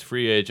high-priced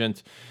free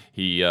agent.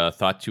 He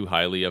thought too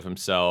highly of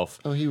himself.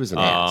 Oh, he was an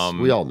ass.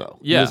 We all know.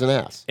 Yeah. He was an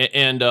ass.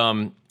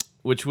 And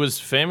which was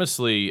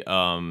famously,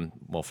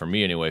 for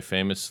me anyway,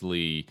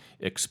 famously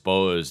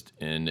exposed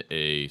in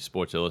a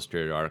Sports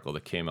Illustrated article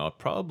that came out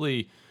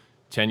probably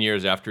 10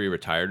 years after he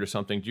retired or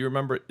something. Do you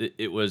remember?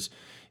 It was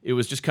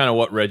just kind of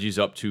what Reggie's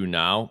up to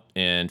now.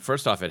 And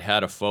first off, it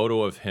had a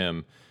photo of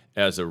him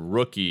as a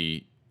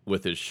rookie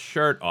with his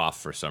shirt off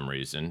for some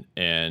reason,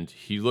 and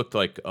he looked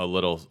like a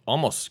little,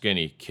 almost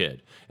skinny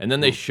kid. And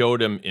then they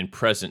showed him in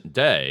present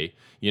day,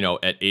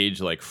 at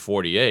age like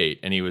 48,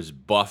 and he was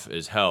buff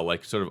as hell,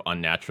 like sort of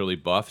unnaturally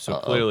buff. So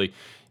clearly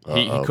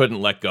he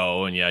couldn't let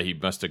go, and he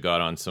must have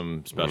got on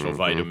some special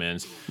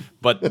vitamins.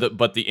 But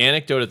the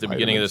anecdote at the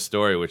beginning of the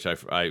story, which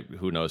I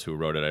who knows who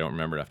wrote it, I don't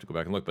remember, I have to go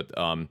back and look, but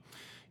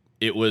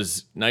it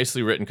was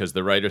nicely written because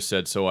the writer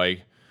said,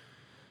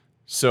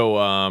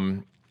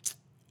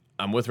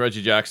 I'm with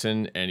Reggie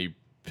Jackson, and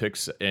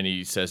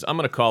he says, I'm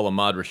going to call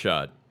Ahmad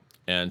Rashad.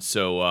 And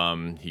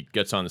so he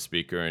gets on the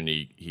speaker, and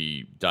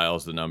he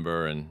dials the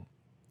number,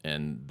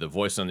 and the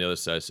voice on the other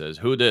side says,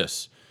 "Who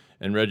this?"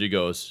 And Reggie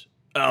goes,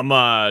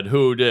 "Ahmad,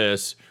 who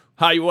this?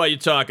 Why you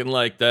talking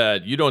like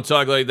that? You don't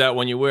talk like that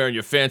when you're wearing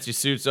your fancy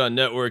suits on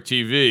network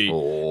TV."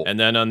 Oh. And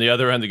then on the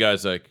other end, the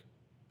guy's like,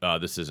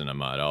 "This isn't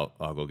Ahmad.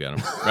 I'll go get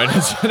him."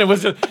 Right? And it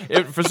was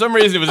for some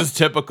reason it was just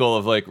typical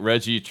of like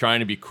Reggie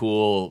trying to be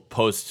cool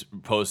post.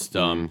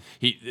 The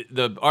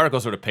article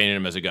sort of painted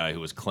him as a guy who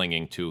was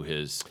clinging to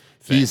his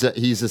fame.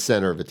 He's a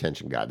center of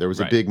attention guy. There was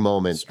a big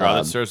moment. Straw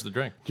that stirs the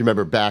drink. Do you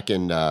remember back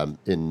in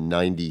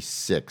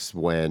 '96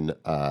 when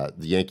the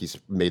Yankees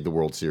made the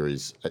World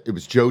Series? It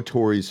was Joe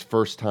Torre's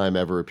first time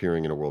ever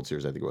appearing in a World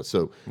Series, I think it was.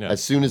 So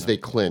as soon as they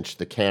clinched,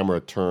 the camera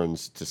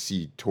turns to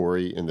see Torre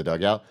in the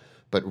dugout.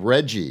 But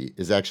Reggie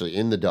is actually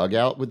in the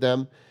dugout with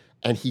them,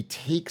 and he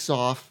takes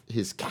off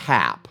his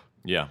cap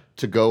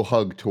to go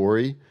hug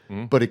Torre.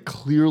 Mm-hmm. But it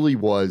clearly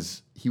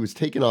he was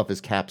taking off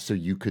his cap so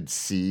you could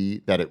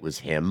see that it was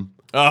him.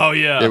 Oh,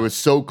 yeah. It was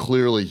so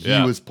clearly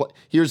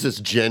here's this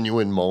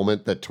genuine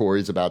moment that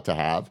Torre's about to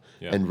have,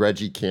 and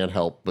Reggie can't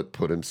help but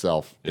put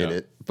himself in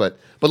it. But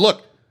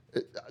look,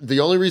 the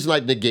only reason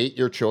I'd negate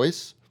your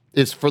choice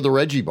is for the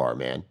Reggie bar,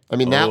 man. I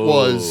mean, that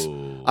was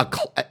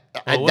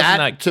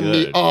that to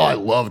me. Oh, I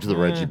loved the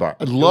Reggie bar.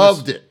 I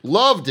loved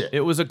it.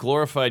 It was a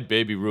glorified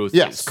Baby Ruth.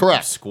 Yes,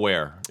 correct.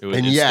 Square. It was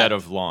instead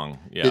of long.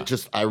 Yeah. It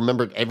just. I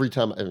remember every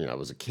time. I mean, I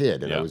was a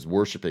kid and I was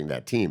worshiping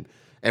that team.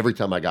 Every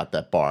time I got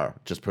that bar,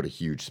 just put a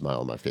huge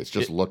smile on my face.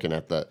 Just looking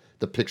at the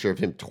picture of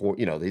him.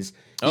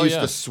 He used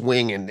to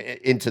swing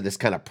into this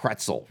kind of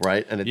pretzel,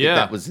 right? And I think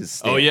that was his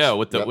stance. Oh yeah,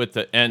 with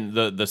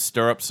the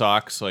stirrup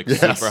socks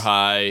super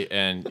high,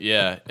 and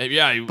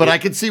But I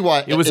could see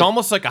why it was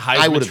almost like a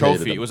Heisman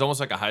Trophy. It was almost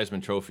like a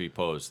Heisman Trophy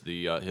pose.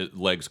 His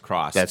legs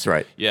crossed. That's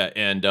right. Yeah,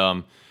 and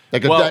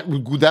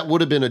that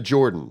would have been a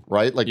Jordan,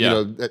 right? Like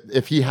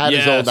if he had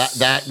his own,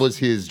 that was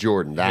his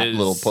Jordan.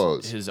 Little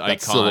pose, his that icon,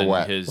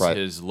 silhouette,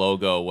 his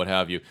logo, what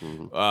have you.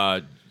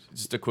 Mm-hmm.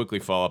 Just to quickly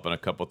follow up on a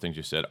couple of things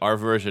you said, our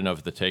version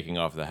of the taking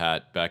off the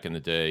hat back in the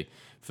day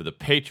for the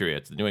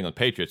Patriots, the New England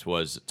Patriots,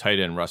 was tight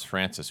end Russ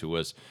Francis, who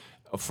was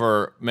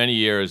for many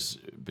years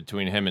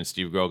between him and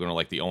Steve Grogan were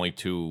like the only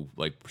two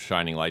like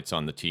shining lights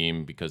on the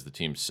team because the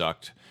team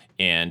sucked.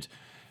 And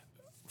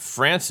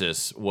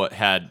Francis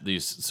had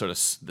these sort of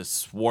the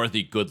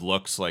swarthy good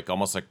looks, like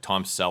almost like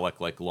Tom Selleck,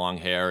 like long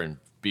hair and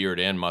beard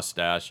and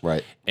mustache.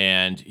 Right.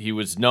 And he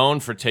was known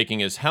for taking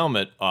his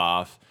helmet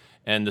off.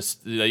 And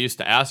they used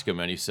to ask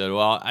him, and he said,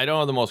 "Well, I don't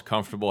have the most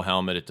comfortable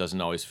helmet. It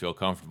doesn't always feel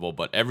comfortable."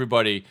 But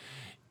everybody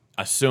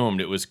assumed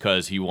it was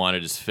because he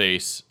wanted his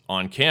face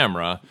on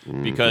camera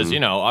because,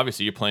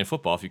 obviously you're playing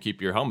football. If you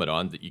keep your helmet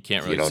on, you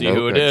can't really see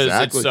who it is.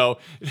 And so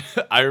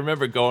I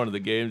remember going to the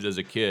games as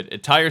a kid,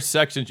 entire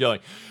sections yelling,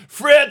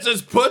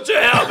 "Francis, put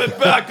your helmet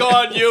back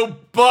on, you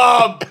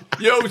bum!"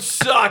 You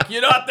suck.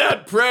 You're not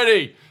that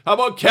pretty. How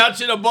about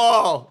catching a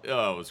ball?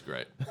 Oh, it was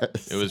great.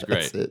 It was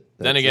great.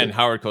 Then again,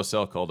 Howard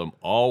Cosell called him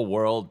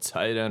all-world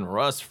tight end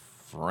Russ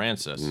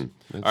Francis.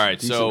 All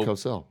right, so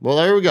Cosell. Well,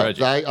 there we go.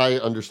 I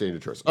understand your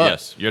choice.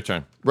 Yes, your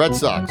turn. Red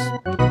Sox.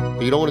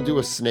 You don't want to do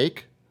a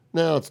snake?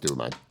 No, let's do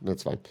mine.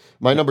 That's fine.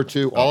 My number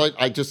 2.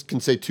 I just can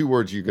say 2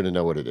 words. You're going to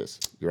know what it is.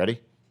 You ready?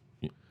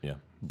 Yeah.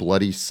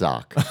 Bloody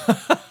sock.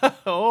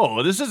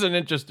 Oh, this is an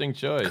interesting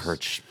choice.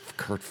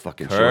 Kurt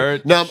fucking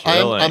Kurt Schilling.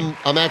 Schilling.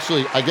 I'm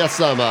actually. I guess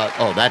I'm.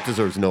 that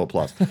deserves no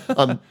applause.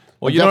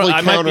 Well, I'm definitely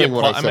I countering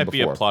what I said might be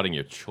before. applauding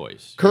your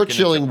choice. Kurt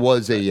Schilling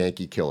was a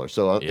Yankee killer,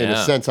 so in a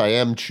Yeah. sense, I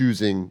am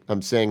choosing.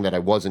 I'm saying that I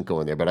wasn't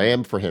going there, but I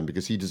am for him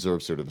because he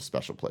deserves sort of a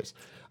special place.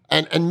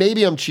 And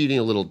maybe I'm cheating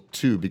a little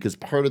too because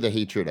part of the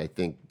hatred I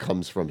think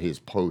comes from his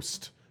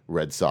post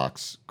Red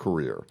Sox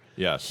career.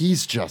 Yes.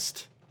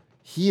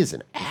 He is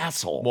an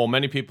asshole. Well,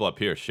 many people up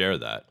here share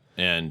that,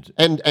 and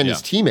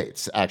his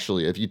teammates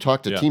actually. If you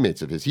talk to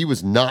teammates of his, he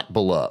was not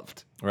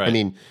beloved. Right. I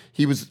mean,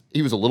 he was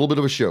a little bit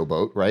of a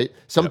showboat, right?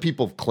 Some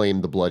people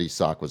claimed the bloody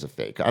sock was a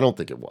fake. I don't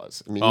think it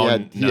was. I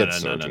mean, he had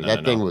surgery.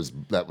 That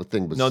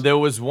thing was. No, there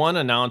was one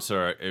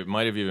announcer. It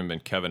might have even been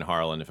Kevin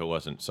Harlan, if it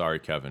wasn't. Sorry,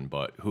 Kevin,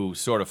 but who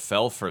sort of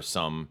fell for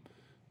some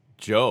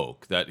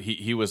joke that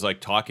he was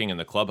like talking in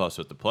the clubhouse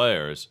with the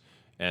players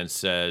and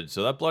said,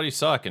 "So that bloody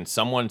sock," and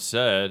someone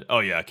said, "Oh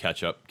yeah,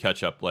 catch up,"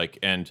 like,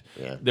 and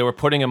they were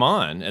putting him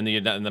on, and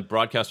the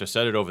broadcaster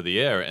said it over the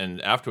air,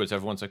 and afterwards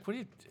everyone's like, "What are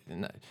you?"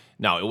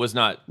 No, it was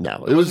not.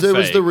 No, it was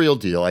the real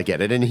deal. I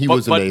get it, and he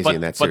was amazing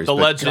in that series.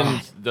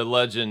 But the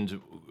legend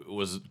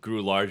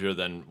grew larger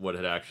than what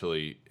had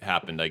actually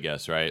happened, I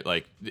guess, right?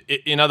 Like,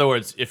 in other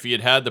words, if he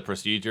had the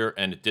procedure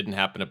and it didn't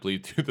happen to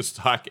bleed through the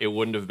sock, it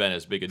wouldn't have been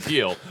as big a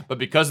deal. But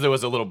because there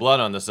was a little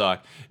blood on the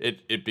sock,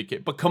 it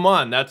became. But come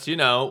on, that's when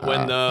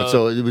the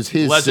so it was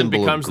his legend symbol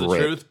becomes of the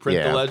grit. truth.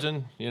 Print the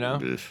legend,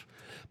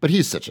 But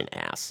he's such an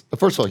ass.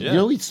 First of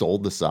all, he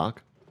sold the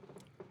sock.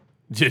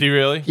 Did he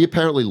really? He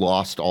apparently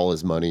lost all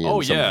his money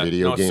in some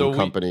video game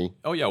company.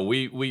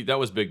 We that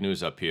was big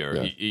news up here.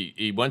 Yeah.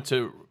 He went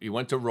to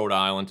Rhode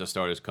Island to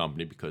start his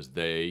company because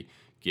they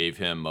gave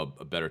him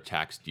a better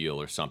tax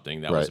deal or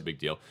something. That was a big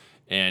deal.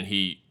 And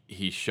he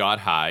shot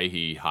high.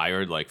 He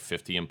hired like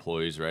 50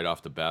 employees right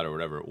off the bat or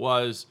whatever it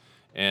was.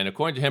 And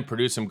according to him,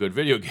 produced some good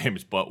video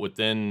games. But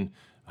within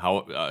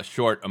a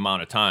short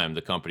amount of time,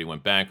 the company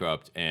went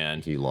bankrupt,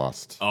 and he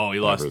lost. Oh, he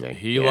lost everything.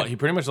 He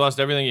pretty much lost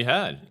everything he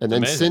had. And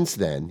then since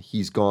then,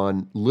 he's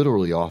gone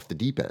literally off the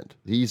deep end.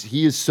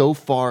 He is so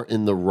far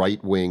in the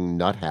right wing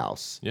nut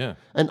house. Yeah.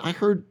 And I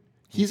heard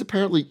he's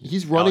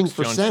running Alex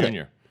for Jones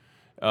Senate.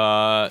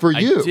 Jr. For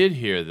you, I did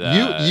hear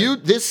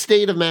that. This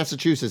state of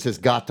Massachusetts has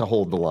got to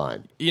hold the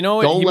line. You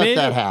know, don't let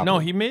that happen. No,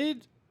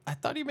 I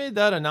thought he made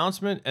that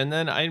announcement, and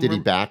then did he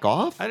back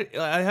off? I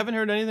haven't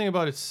heard anything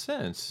about it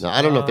since. No,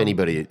 I don't know if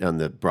anybody on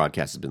the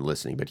broadcast has been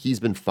listening, but he's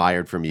been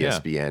fired from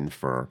ESPN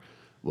for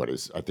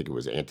I think it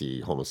was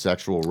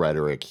anti-homosexual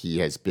rhetoric. He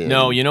has been.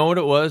 No, you know what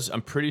it was?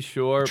 I'm pretty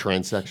sure.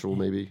 Transsexual,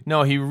 maybe?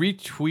 No, he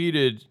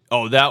retweeted.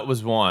 Oh, that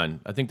was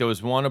one. I think there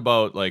was one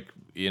about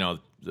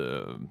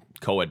the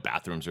co-ed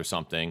bathrooms or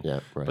something. Yeah,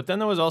 right. But then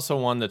there was also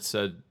one that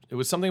said it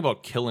was something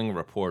about killing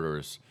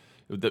reporters.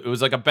 It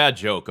was like a bad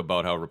joke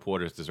about how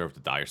reporters deserve to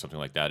die or something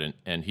like that,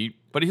 and he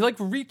like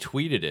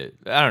retweeted it.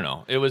 I don't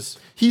know.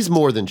 He's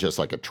more than just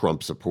like a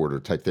Trump supporter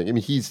type thing. I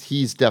mean,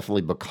 he's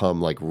definitely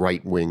become like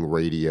right wing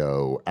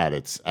radio at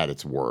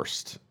its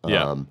worst.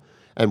 Yeah.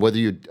 And whether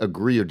you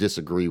agree or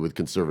disagree with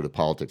conservative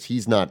politics,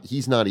 he's not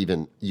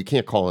even. You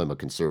can't call him a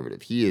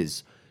conservative. He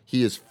is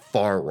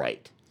far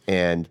right,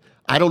 and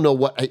I don't know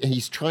what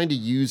he's trying to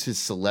use his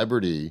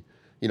celebrity.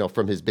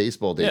 From his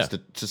baseball days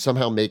to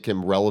somehow make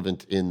him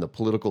relevant in the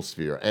political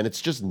sphere. And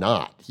it's just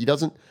not.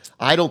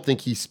 I don't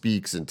think he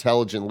speaks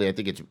intelligently. I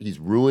think he's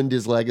ruined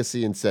his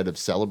legacy instead of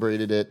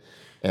celebrated it.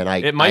 And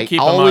I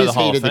always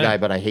hated the guy,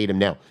 but I hate him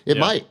now. It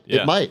might.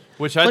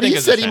 Which but he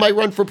said he might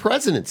run for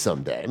president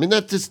someday. I mean,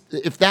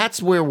 if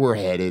that's where we're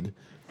headed,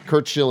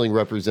 Kurt Schilling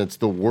represents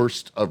the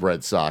worst of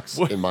Red Sox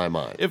in my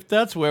mind. If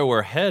that's where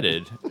we're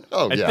headed,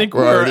 I think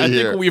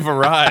we've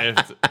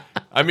arrived.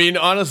 I mean,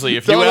 honestly,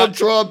 if you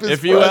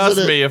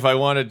asked me if I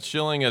wanted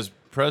Schilling as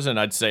president,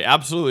 I'd say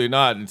absolutely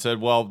not. And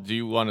said, well, do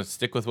you want to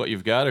stick with what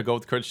you've got or go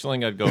with Kurt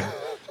Schilling? I'd go,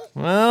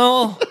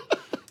 well,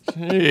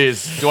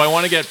 jeez. Do I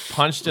want to get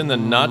punched in the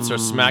nuts or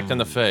smacked in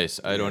the face?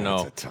 I don't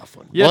know. That's a tough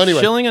one. Yeah, well,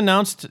 anyway. Schilling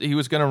announced he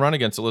was going to run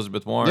against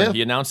Elizabeth Warren. Yeah.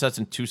 He announced that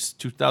in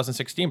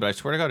 2016, but I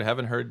swear to God, I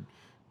haven't heard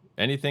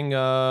anything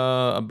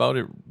about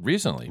it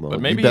recently. Well,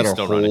 but maybe you better he's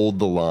still running. hold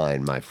the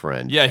line, my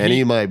friend. Yeah, any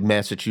of my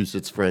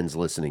Massachusetts friends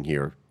listening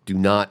here, do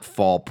not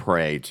fall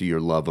prey to your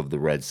love of the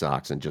Red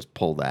Sox and just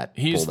pull that.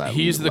 He's the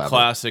lever.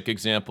 classic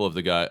example of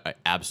the guy I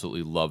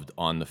absolutely loved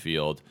on the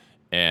field,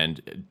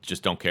 and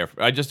just don't care.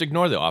 I just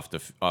ignore the off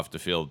the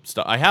field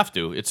stuff. I have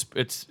to. It's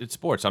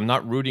sports. I'm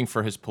not rooting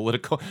for his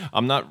political.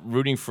 I'm not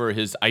rooting for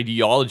his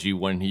ideology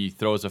when he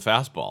throws a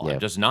fastball. Yeah. I'm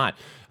just not.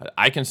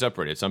 I can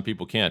separate it. Some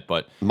people can't.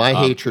 But my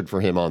hatred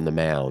for him on the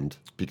mound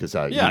because he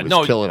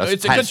was killing us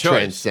it's a has good choice.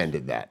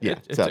 transcended that. Yeah,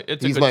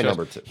 it's he's a good my choice.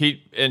 number 2.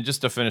 And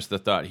just to finish the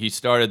thought, he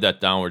started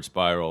that downward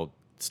spiral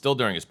still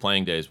during his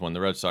playing days when the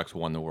Red Sox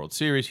won the World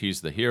Series.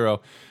 He's the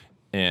hero,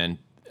 and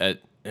I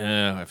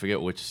forget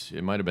which.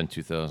 It might have been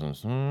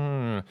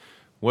 2000s.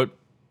 What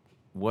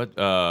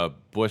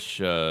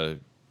Bush,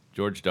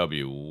 George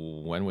W.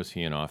 When was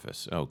he in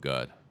office? Oh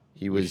God,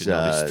 he was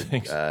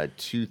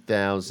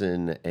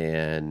 2000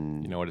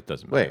 and. You know what? It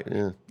doesn't matter. Wait,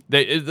 yeah.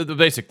 The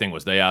basic thing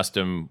was they asked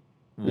him.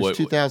 It was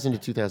 2000 to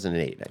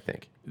 2008, I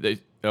think.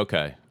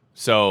 Okay,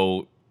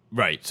 so.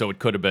 Right, so it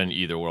could have been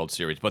either World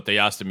Series, but they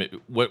asked him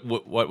what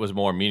was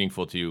more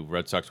meaningful to you,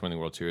 Red Sox winning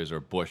the World Series or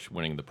Bush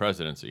winning the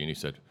presidency, and he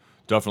said,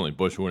 definitely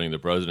Bush winning the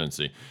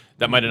presidency.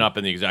 That might have not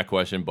been the exact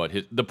question, but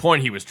the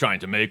point he was trying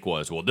to make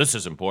was, well, this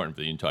is important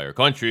for the entire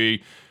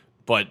country,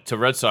 but to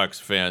Red Sox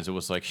fans, it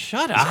was like,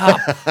 shut up!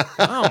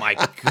 Oh my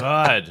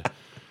God!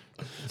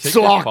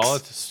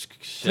 Socks!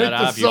 Shut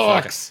up, you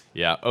socks!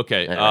 Yeah,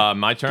 okay, Right.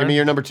 my turn? Give me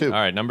your number 2. All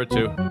right, number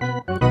 2.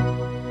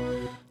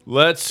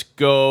 Let's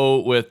go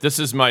with, this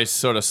is my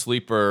sort of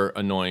sleeper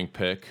annoying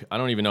pick. I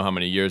don't even know how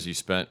many years he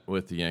spent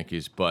with the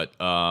Yankees, but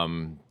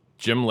Jim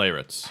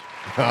Leyritz.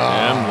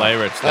 Jim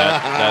Leyritz,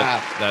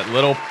 that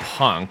little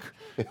punk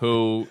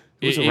who...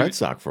 He was a Red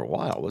Sox for a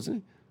while,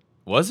 wasn't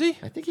he? Was he?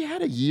 I think he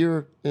had a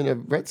year in a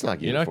Red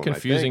Sox uniform. You're not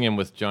confusing him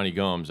with Johnny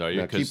Gomes, are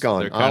you? No, keep going.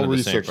 They're kind I'll of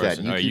the same research that.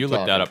 person. All right, you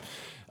look that up.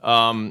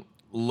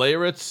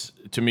 Leyritz,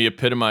 to me,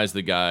 epitomized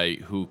the guy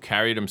who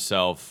carried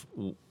himself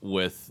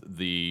with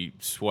the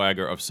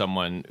swagger of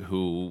someone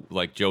who,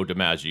 like Joe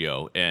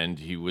DiMaggio, and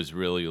he was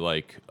really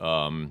like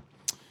Vince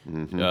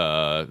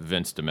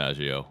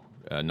DiMaggio.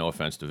 No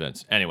offense to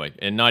Vince. Anyway,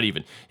 and not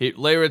even.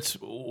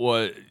 Leyritz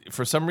was,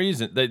 for some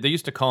reason, they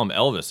used to call him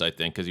Elvis, I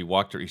think, because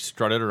he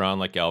strutted around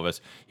like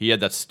Elvis. He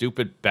had that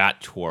stupid bat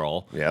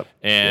twirl. Yep.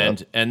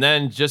 And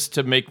then just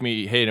to make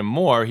me hate him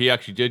more, he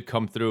actually did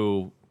come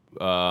through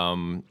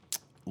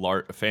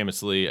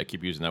famously, I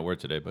keep using that word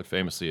today, but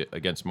famously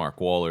against Mark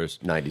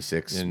Wohlers.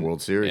 96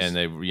 World Series. And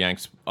the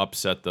Yanks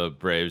upset the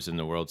Braves in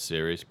the World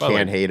Series.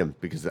 Can't hate him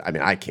because, I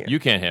mean, I can't. You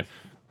can't hate him.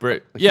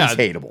 He's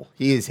hateable.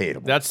 He is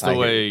hateable. That's the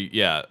way,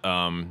 yeah.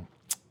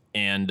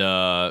 And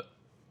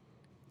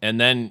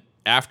then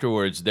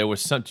afterwards, there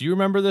was some. Do you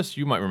remember this?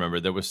 You might remember.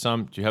 There was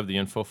some. Do you have the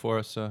info for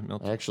us,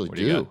 Milton? I actually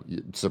do.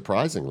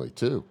 Surprisingly,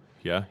 too.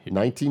 Yeah.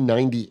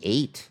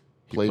 1998.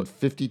 Played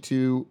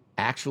 52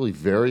 actually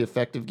very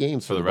effective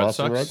games for the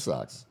Boston Red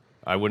Sox.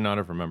 I would not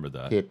have remembered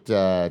that. Hit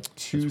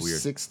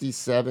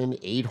 267,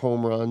 8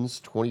 home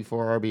runs,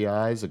 24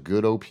 RBIs, a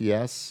good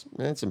OPS.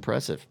 That's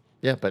impressive.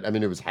 Yeah, but I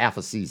mean, it was half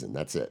a season.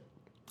 That's it.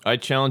 I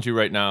challenge you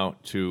right now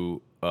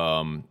to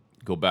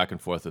go back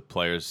and forth with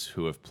players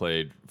who have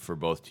played for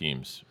both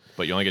teams,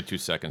 but you only get 2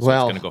 seconds. So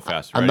it's going to go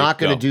fast. I'm not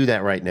going to do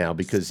that right now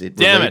because it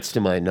relates to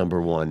my number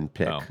 1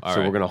 pick. So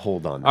we're going to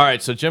hold on. All right.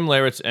 So Jim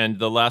Leyritz, and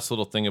the last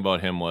little thing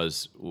about him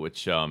was,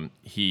 which I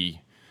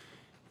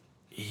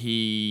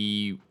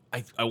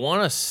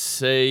want to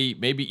say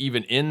maybe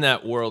even in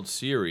that World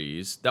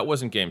Series, that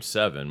wasn't Game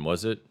 7,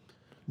 was it?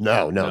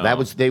 No. That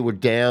was, they were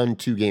down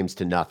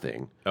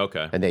 2-0.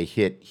 Okay. And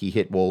he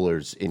hit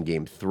Wohlers in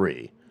Game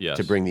 3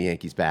 to bring the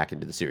Yankees back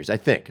into the series. I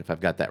think, if I've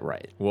got that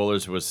right.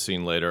 Wohlers was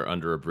seen later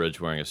under a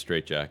bridge wearing a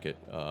straitjacket.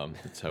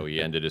 That's how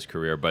he ended his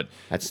career. But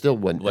that's still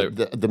one.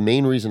 The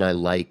main reason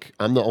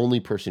I'm the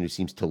only person who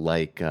seems to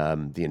like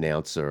the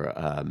announcer.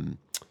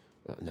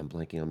 And I'm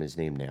blanking on his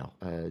name now.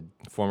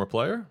 Former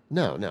player?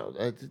 No.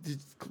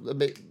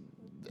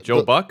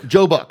 Joe Buck?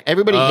 Joe Buck.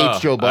 Everybody hates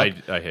Joe Buck.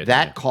 I hate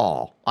that him.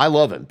 call. I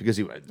love him because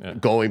he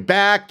going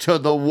back to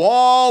the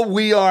wall.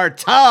 We are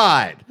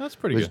tied. That's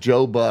pretty good.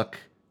 Joe Buck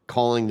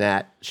calling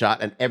that shot,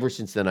 and ever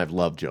since then, I've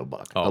loved Joe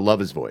Buck. I love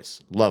his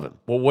voice. Love him.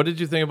 Well, what did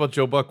you think about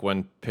Joe Buck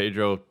when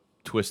Pedro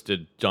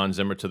twisted John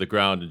Zimmer to the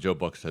ground and Joe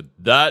Buck said,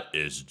 "That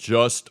is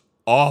just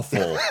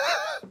awful."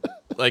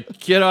 Like,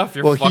 get off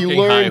your fucking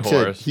high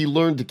horse. He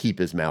learned to keep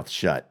his mouth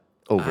shut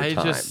over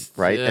time,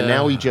 right? And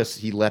now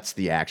he lets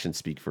the action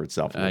speak for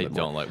itself. I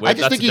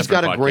just think he's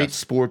got a great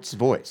sports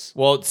voice.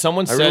 Well,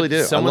 someone said, I really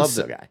do. I love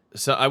the guy.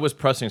 So I was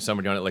pressing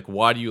somebody on it, like,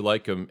 why do you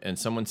like him? And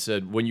someone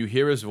said, when you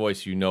hear his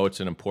voice, you know it's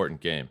an important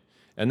game.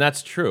 And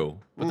that's true,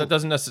 but that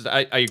doesn't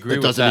necessarily. I agree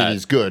with that. It doesn't mean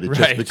he's good. It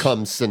just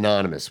becomes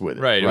synonymous with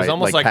it. Right. It was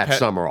almost like Pat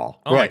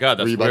Summerall. Oh my God,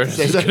 that's weird. I was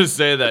just going to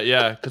say that.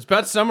 Yeah, because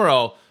Pat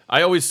Summerall,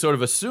 I always sort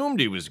of assumed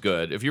he was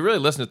good. If you really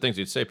listen to things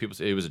he'd say, people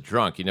say he was a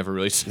drunk. He never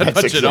really said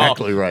much at all.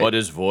 Right. But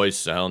his voice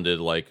sounded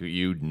like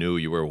you knew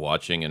you were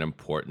watching an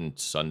important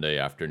Sunday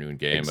afternoon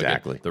game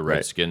against the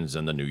Redskins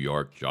and the New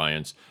York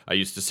Giants. I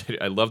used to say,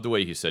 I love the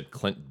way he said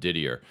Clint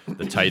Didier,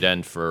 the tight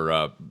end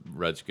for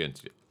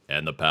Redskins.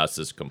 And the pass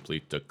is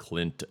complete to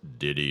Clint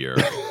Didier.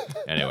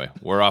 Anyway,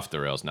 we're off the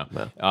rails now.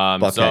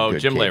 So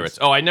Jim Leyritz.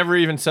 Oh, I never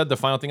even said the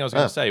final thing I was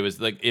going to say. It was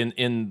like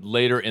in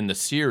later in the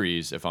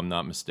series, if I'm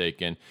not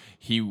mistaken,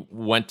 he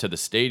went to the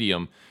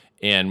stadium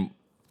and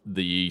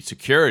the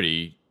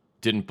security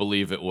didn't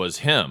believe it was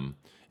him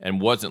and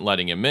wasn't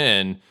letting him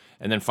in.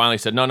 And then finally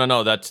said,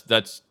 no,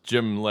 that's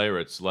Jim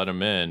Leyritz. Let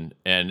him in.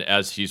 And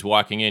as he's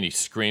walking in, he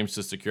screams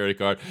to the security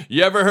guard,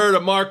 "You ever heard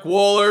of Mark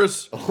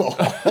Wohlers?"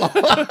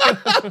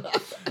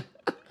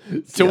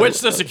 To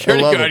which the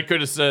security guard could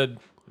have said,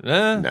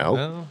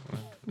 no.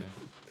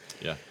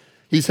 Yeah.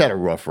 He's had a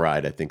rough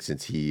ride, I think,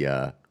 since he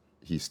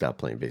stopped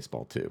playing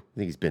baseball too. I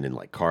think he's been in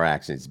like car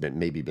accidents. He's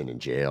maybe been in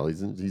jail.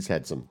 He's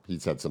had some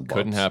bumps.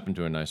 Couldn't happen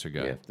to a nicer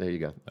guy. Yeah, there you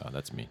go. Oh,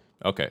 that's me.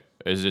 Okay,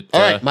 is it? All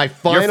right, my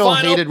final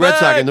hated Red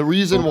Sox, and the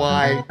reason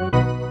why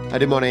I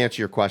didn't want to answer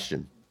your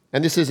question,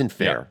 and this isn't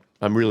fair.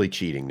 Yeah. I'm really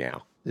cheating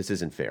now. This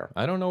isn't fair.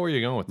 I don't know where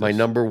you're going with this. My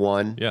number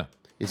one,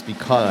 is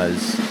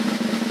because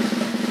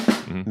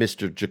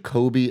Mr.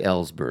 Jacoby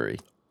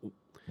Ellsbury.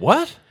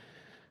 What?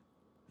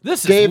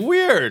 This is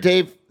weird,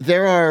 Dave.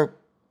 There are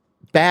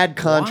bad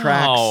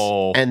contracts,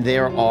 and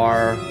there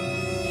are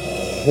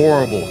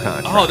horrible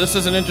contracts. Oh, this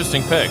is an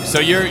interesting pick. So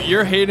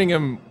you're hating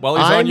him while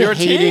he's on your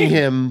team? I'm hating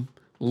him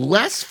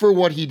less for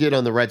what he did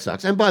on the Red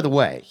Sox. And by the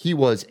way, he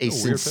was a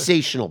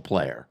sensational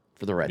player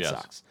for the Red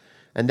Sox.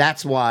 And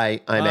that's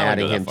why I'm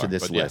adding him to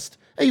this list.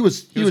 He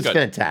was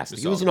fantastic.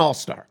 He was an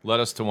all-star. Led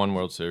us to one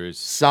World Series.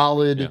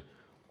 Solid,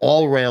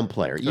 all-around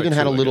player. Even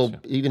had a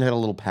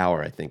little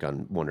power, I think, on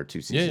one or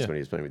two seasons when he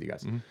was playing with you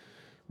guys. Mm-hmm.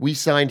 We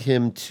signed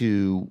him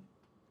to,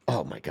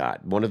 oh my God,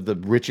 one of the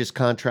richest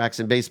contracts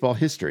in baseball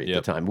history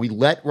at the time. We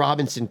let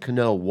Robinson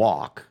Cano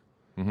walk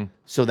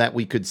so that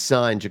we could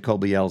sign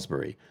Jacoby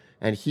Ellsbury.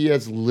 And he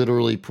has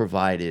literally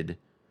provided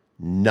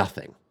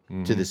nothing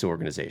to this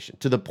organization,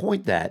 to the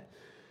point that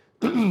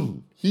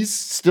he's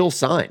still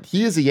signed.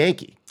 He is a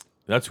Yankee.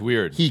 That's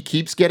weird. He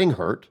keeps getting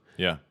hurt.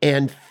 Yeah.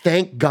 And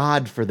thank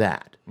God for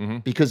that.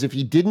 Because if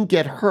he didn't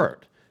get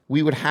hurt,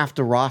 we would have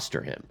to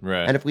roster him.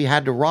 Right. And if we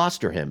had to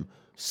roster him,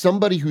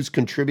 somebody who's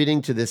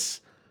contributing to this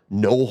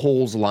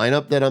no-holes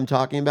lineup that I'm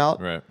talking about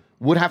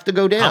would have to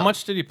go down. How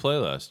much did he play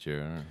last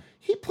year?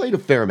 He played a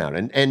fair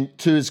amount. And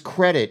to his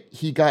credit,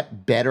 he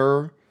got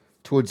better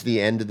towards the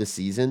end of the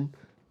season,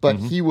 but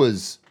he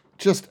was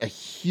just a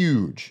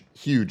huge,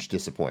 huge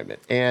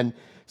disappointment. And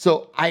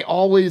so I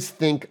always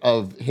think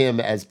of him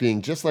as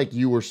being, just like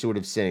you were sort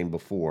of saying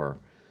before,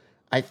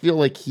 I feel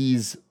like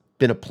he's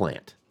been a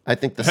plant. I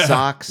think the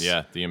Sox,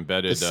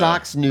 the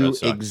Sox knew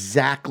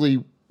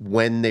exactly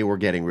when they were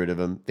getting rid of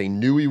him. They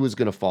knew he was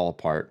going to fall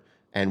apart,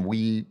 and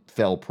we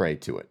fell prey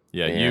to it.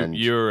 Yeah, and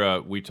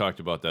we talked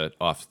about that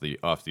off the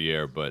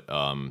air, but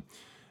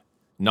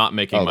not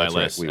making my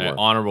list. Right.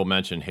 Honorable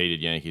mention,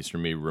 hated Yankees for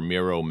me,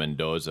 Ramiro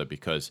Mendoza,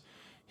 because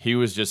he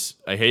was just,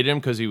 I hated him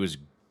because he was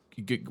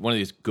one of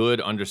these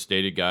good,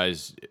 understated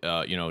guys,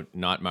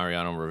 not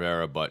Mariano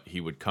Rivera, but he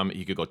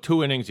could go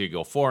 2 innings, he could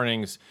go 4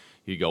 innings,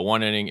 he could go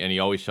 1 inning, and he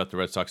always shut the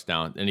Red Sox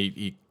down. And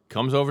he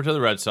comes over to the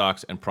Red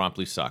Sox and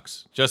promptly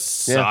sucks. Just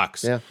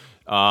sucks. Yeah.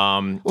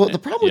 Well, the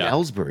problem with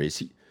Ellsbury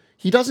is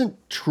he doesn't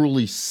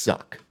truly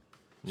suck.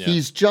 Yeah.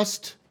 He's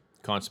just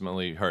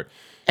constantly hurt.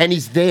 And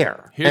he's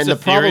there. And the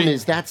problem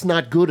is that's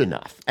not good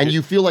enough. And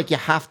you feel like you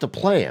have to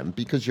play him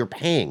because you're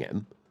paying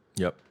him.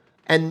 Yep.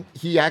 And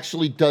he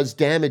actually does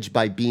damage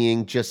by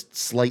being just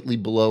slightly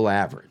below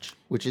average,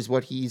 which is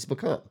what he's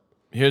become.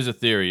 Here's a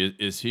theory.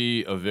 Is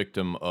he a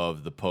victim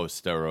of the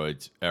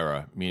post-steroids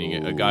era?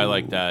 Meaning a guy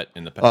like that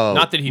in the past.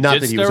 Not that he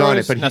was on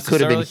it, but he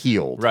could have been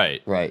healed.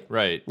 Right.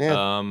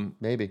 Yeah,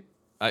 maybe.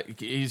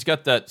 He's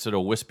got that sort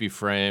of wispy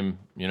frame,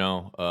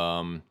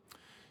 I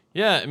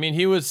mean,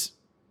 he was...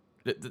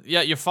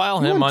 you file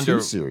him won under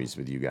 2 series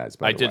with you guys.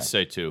 By the way, I did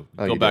say 2.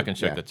 Go back and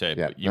check the tape.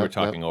 Yeah. But you were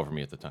talking over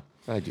me at the time.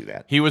 I do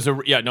that. He was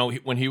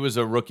when he was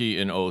a rookie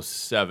in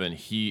 2007,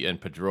 he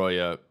and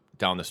Pedroia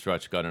down the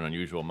stretch got an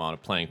unusual amount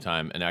of playing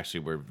time, and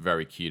actually were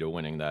very key to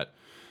winning that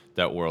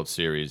World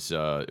Series.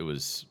 That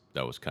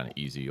was kind of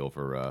easy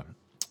over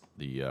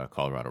the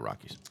Colorado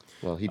Rockies.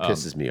 Well, he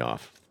pisses me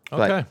off.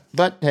 Okay,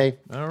 but hey,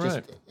 all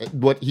right.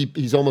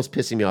 He's almost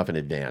pissing me off in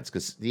advance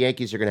because the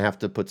Yankees are going to have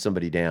to put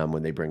somebody down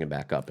when they bring him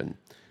back up, and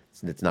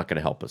it's not going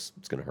to help us.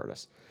 It's going to hurt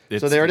us.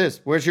 So there it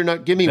is. Where's your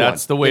note? Give me one.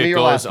 That's the way it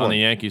goes on the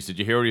Yankees. Did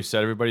you hear what he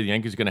said, everybody? The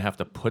Yankees are going to have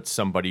to put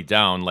somebody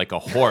down like a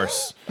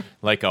horse,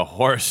 like a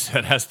horse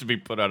that has to be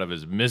put out of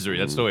his misery.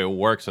 That's the way it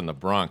works in the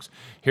Bronx.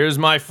 Here's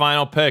my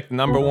final pick.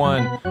 Number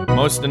 1,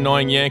 most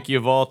annoying Yankee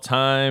of all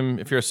time.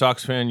 If you're a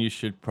Sox fan, you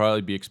should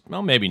probably be,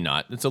 well, maybe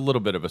not. It's a little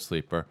bit of a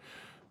sleeper.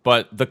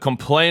 But the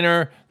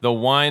complainer, the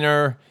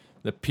whiner,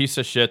 the piece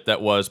of shit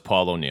that was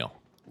Paul O'Neill.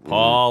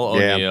 Paul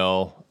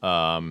O'Neill.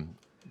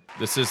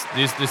 These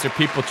are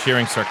people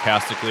cheering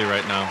sarcastically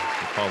right now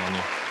for Paul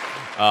O'Neill.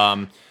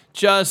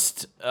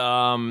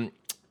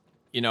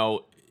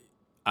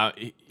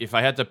 If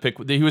I had to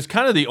pick, he was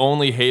kind of the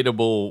only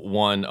hateable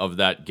one of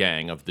that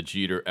gang of the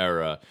Jeter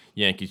era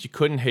Yankees. You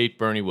couldn't hate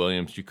Bernie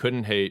Williams. You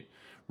couldn't hate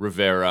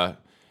Rivera.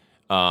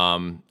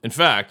 In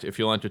fact, if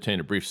you'll entertain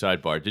a brief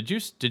sidebar, did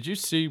you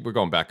see? We're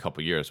going back a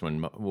couple years.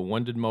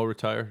 When did Mo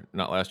retire?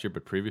 Not last year,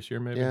 but previous year,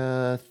 maybe.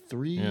 Yeah,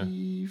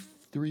 3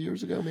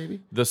 years ago,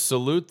 maybe. The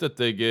salute that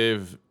they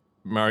gave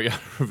Mariano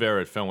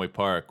Rivera at Fenway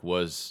Park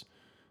was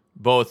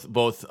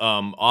both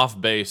off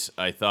base,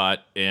 I thought,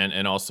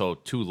 and also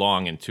too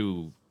long and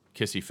too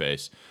kissy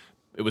face.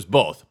 It was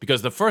both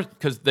because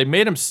they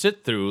made him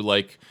sit through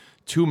like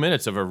 2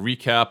 minutes of a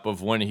recap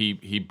of when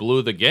he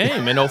blew the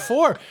game in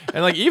 2004.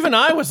 And like even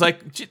I was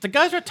like, the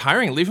guy's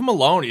retiring, leave him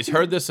alone. He's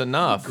heard this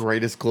enough.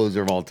 Greatest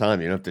closer of all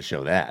time. You don't have to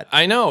show that.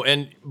 I know,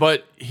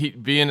 but he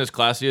being as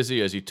classy as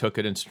he took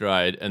it in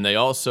stride. And they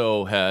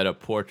also had a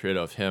portrait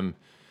of him.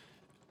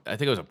 I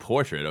think it was a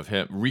portrait of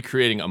him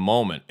recreating a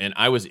moment. And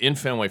I was in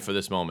Fenway for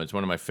this moment. It's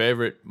one of my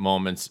favorite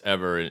moments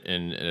ever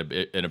in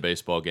a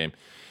baseball game.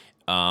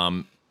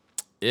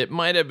 It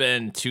might have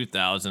been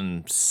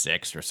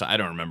 2006 or so. I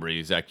don't remember the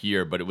exact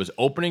year, but it was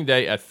opening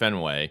day at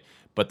Fenway.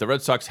 But the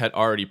Red Sox had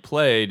already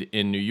played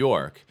in New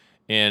York.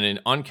 And in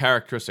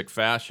uncharacteristic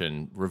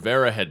fashion,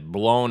 Rivera had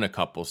blown a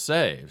couple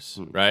saves,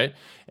 right?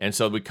 And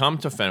so we come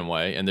to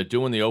Fenway, and they're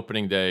doing the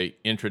opening day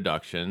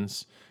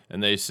introductions.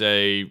 And they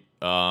say,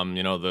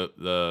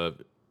 the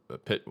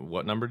pit,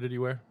 what number did he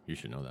wear? You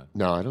should know that.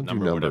 No, I don't do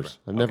numbers. Whatever.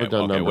 I've never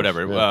done numbers.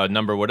 Whatever. Yeah.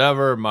 Number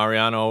whatever,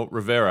 Mariano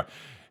Rivera.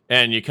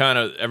 And you kind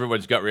of,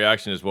 everyone's gut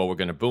reaction is, well, we're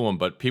going to boo him.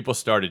 But people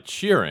started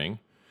cheering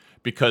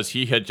because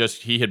he had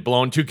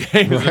blown 2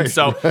 games. Right, and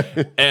so,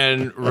 right.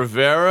 And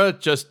Rivera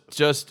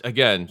just,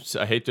 again,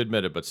 I hate to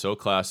admit it, but so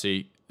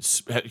classy,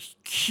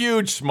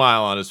 huge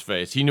smile on his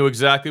face. He knew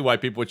exactly why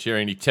people were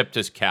cheering. He tipped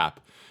his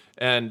cap.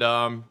 And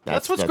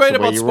that's what's great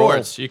about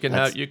sports. You can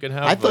have.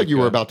 I thought you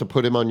were about to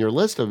put him on your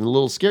list. I'm a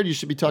little scared. You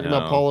should be talking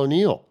about Paul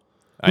O'Neill.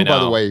 Who, by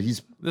the way,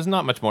 there's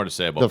not much more to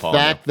say about Paul. The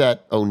fact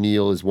that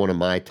O'Neill is one of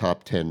my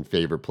top 10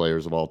 favorite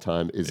players of all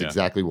time is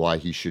exactly why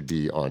he should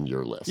be on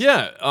your list.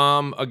 Yeah,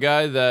 a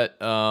guy that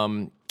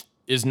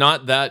is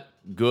not that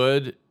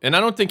good, and I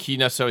don't think he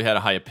necessarily had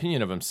a high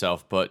opinion of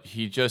himself, but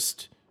he's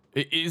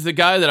the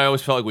guy that I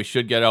always felt like we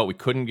should get out. We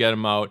couldn't get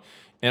him out.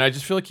 And I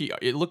just feel like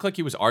it looked like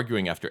he was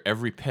arguing after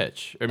every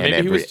pitch. Or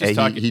maybe he was just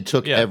talking. He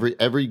took every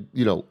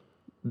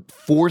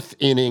fourth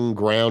inning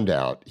ground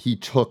out. He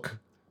took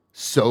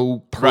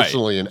so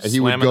personally, and he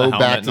would go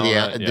back to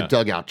the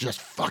dugout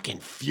just fucking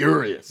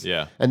furious.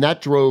 Yeah. And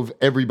that drove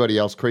everybody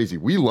else crazy.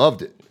 We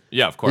loved it.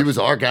 Yeah, of course. He was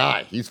our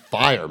guy. He's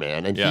fire,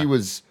 man. And he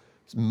was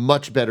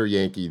much better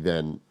Yankee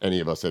than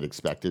any of us had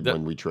expected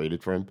when we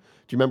traded for him. Do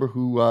you remember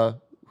who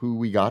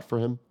we got for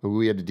him? Who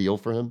we had to deal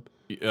for him?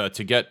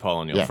 To get Paul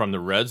O'Neill from the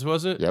Reds,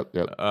 was it? Yep.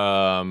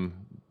 Darren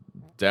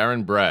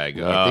Bragg.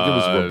 I think it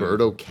was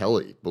Roberto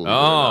Kelly, believe it or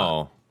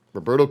not.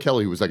 Roberto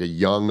Kelly, who was like a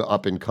young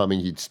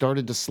up-and-coming. He'd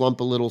started to slump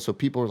a little, so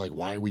people were like,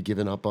 why are we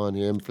giving up on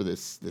him for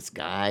this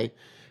guy?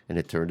 And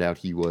it turned out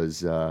he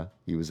was a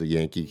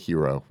Yankee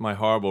hero. My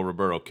horrible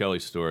Roberto Kelly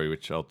story,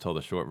 which I'll tell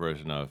the short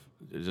version of,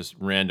 is just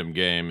random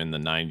game in the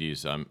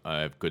 90s.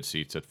 I have good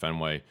seats at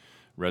Fenway.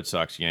 Red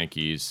Sox,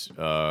 Yankees,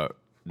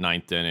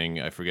 9th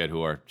inning. I forget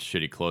who our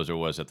shitty closer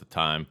was at the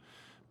time,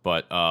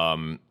 but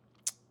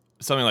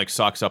something like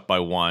Sox up by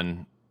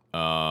 1,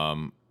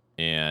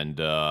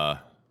 and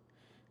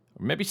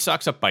maybe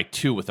Sox up by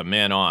 2 with a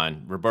man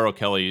on. Roberto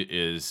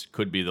Kelly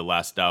could be the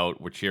last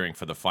out. We're cheering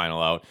for the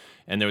final out,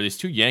 and there were these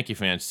 2 Yankee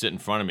fans sit in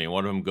front of me.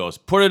 One of them goes,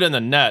 "Put it in the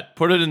net.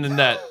 Put it in the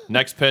net."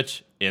 Next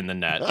pitch, in the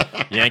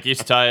net. Yankees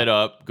tie it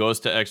up. Goes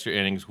to extra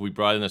innings. We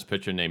brought in this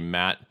pitcher named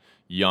Matt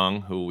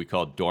Young, who we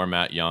called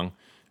Doormat Young,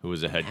 who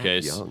was a head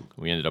case. Young.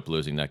 We ended up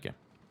losing that game.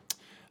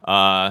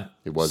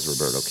 It was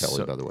Roberto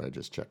Kelly, by the way. I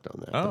just checked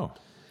on that. Oh,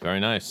 very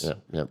nice.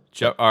 Yeah.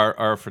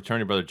 Our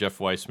fraternity brother, Jeff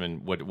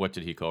Weissman, what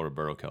did he call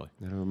Roberto Kelly?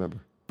 I don't remember.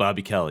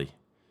 Bobby Kelly.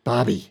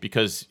 Bobby.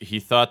 Because he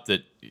thought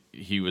that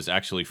he was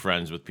actually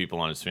friends with people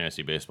on his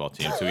fantasy baseball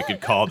team, so he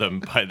could call them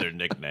by their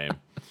nickname.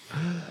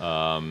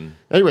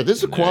 Anyway, this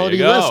is a quality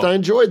list. I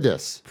enjoyed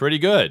this. Pretty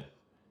good.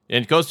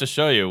 And it goes to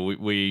show you,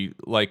 we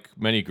like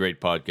many great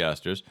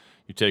podcasters,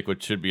 you take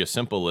what should be a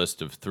simple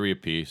list of 3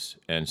 apiece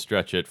and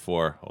stretch it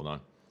for, hold on.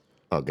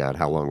 Oh, God,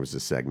 how long was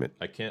this segment?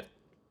 I can't,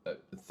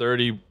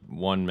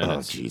 31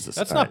 minutes. Oh, Jesus.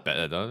 That's not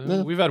bad.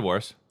 No. We've had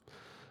worse.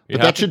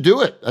 But that should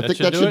do it. I think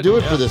that should do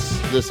it for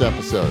this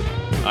episode.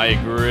 I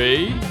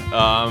agree.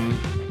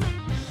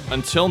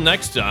 Until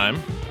next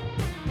time,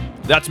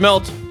 that's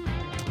Milt.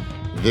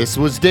 This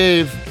was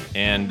Dave.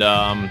 And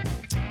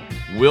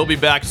we'll be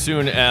back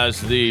soon as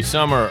the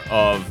summer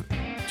of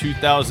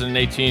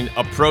 2018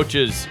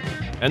 approaches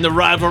and the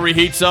rivalry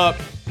heats up.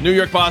 New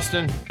York,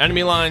 Boston,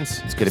 enemy lines.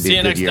 It's going to be See a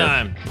you good next year.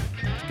 time.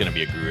 It's going to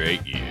be a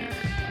great year.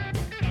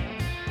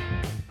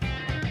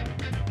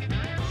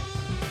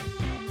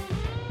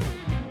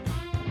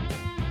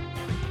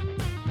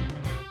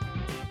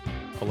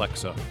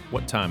 Alexa,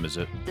 what time is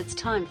it? It's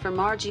time for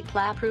Margie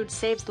Plaprood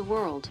Saves the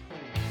World.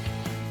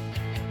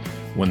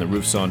 When the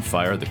roof's on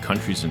fire, the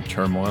country's in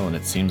turmoil, and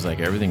it seems like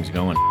everyth's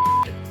going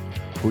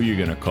who are you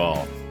going to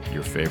call?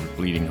 Your favorite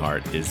bleeding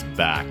heart is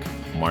back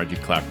Margie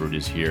Claproot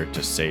is here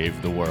to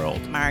save the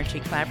world. Margie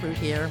Claproot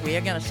here. We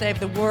are going to save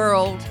the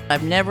world.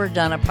 I've never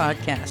done a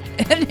podcast.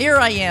 And here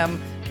I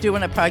am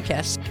doing a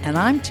podcast. And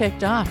I'm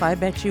ticked off. I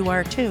bet you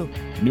are too.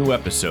 New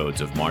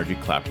episodes of Margie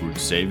Claproot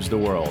Saves the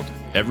World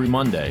every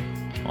Monday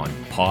on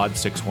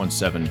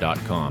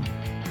pod617.com,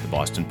 the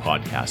Boston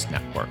Podcast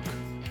Network.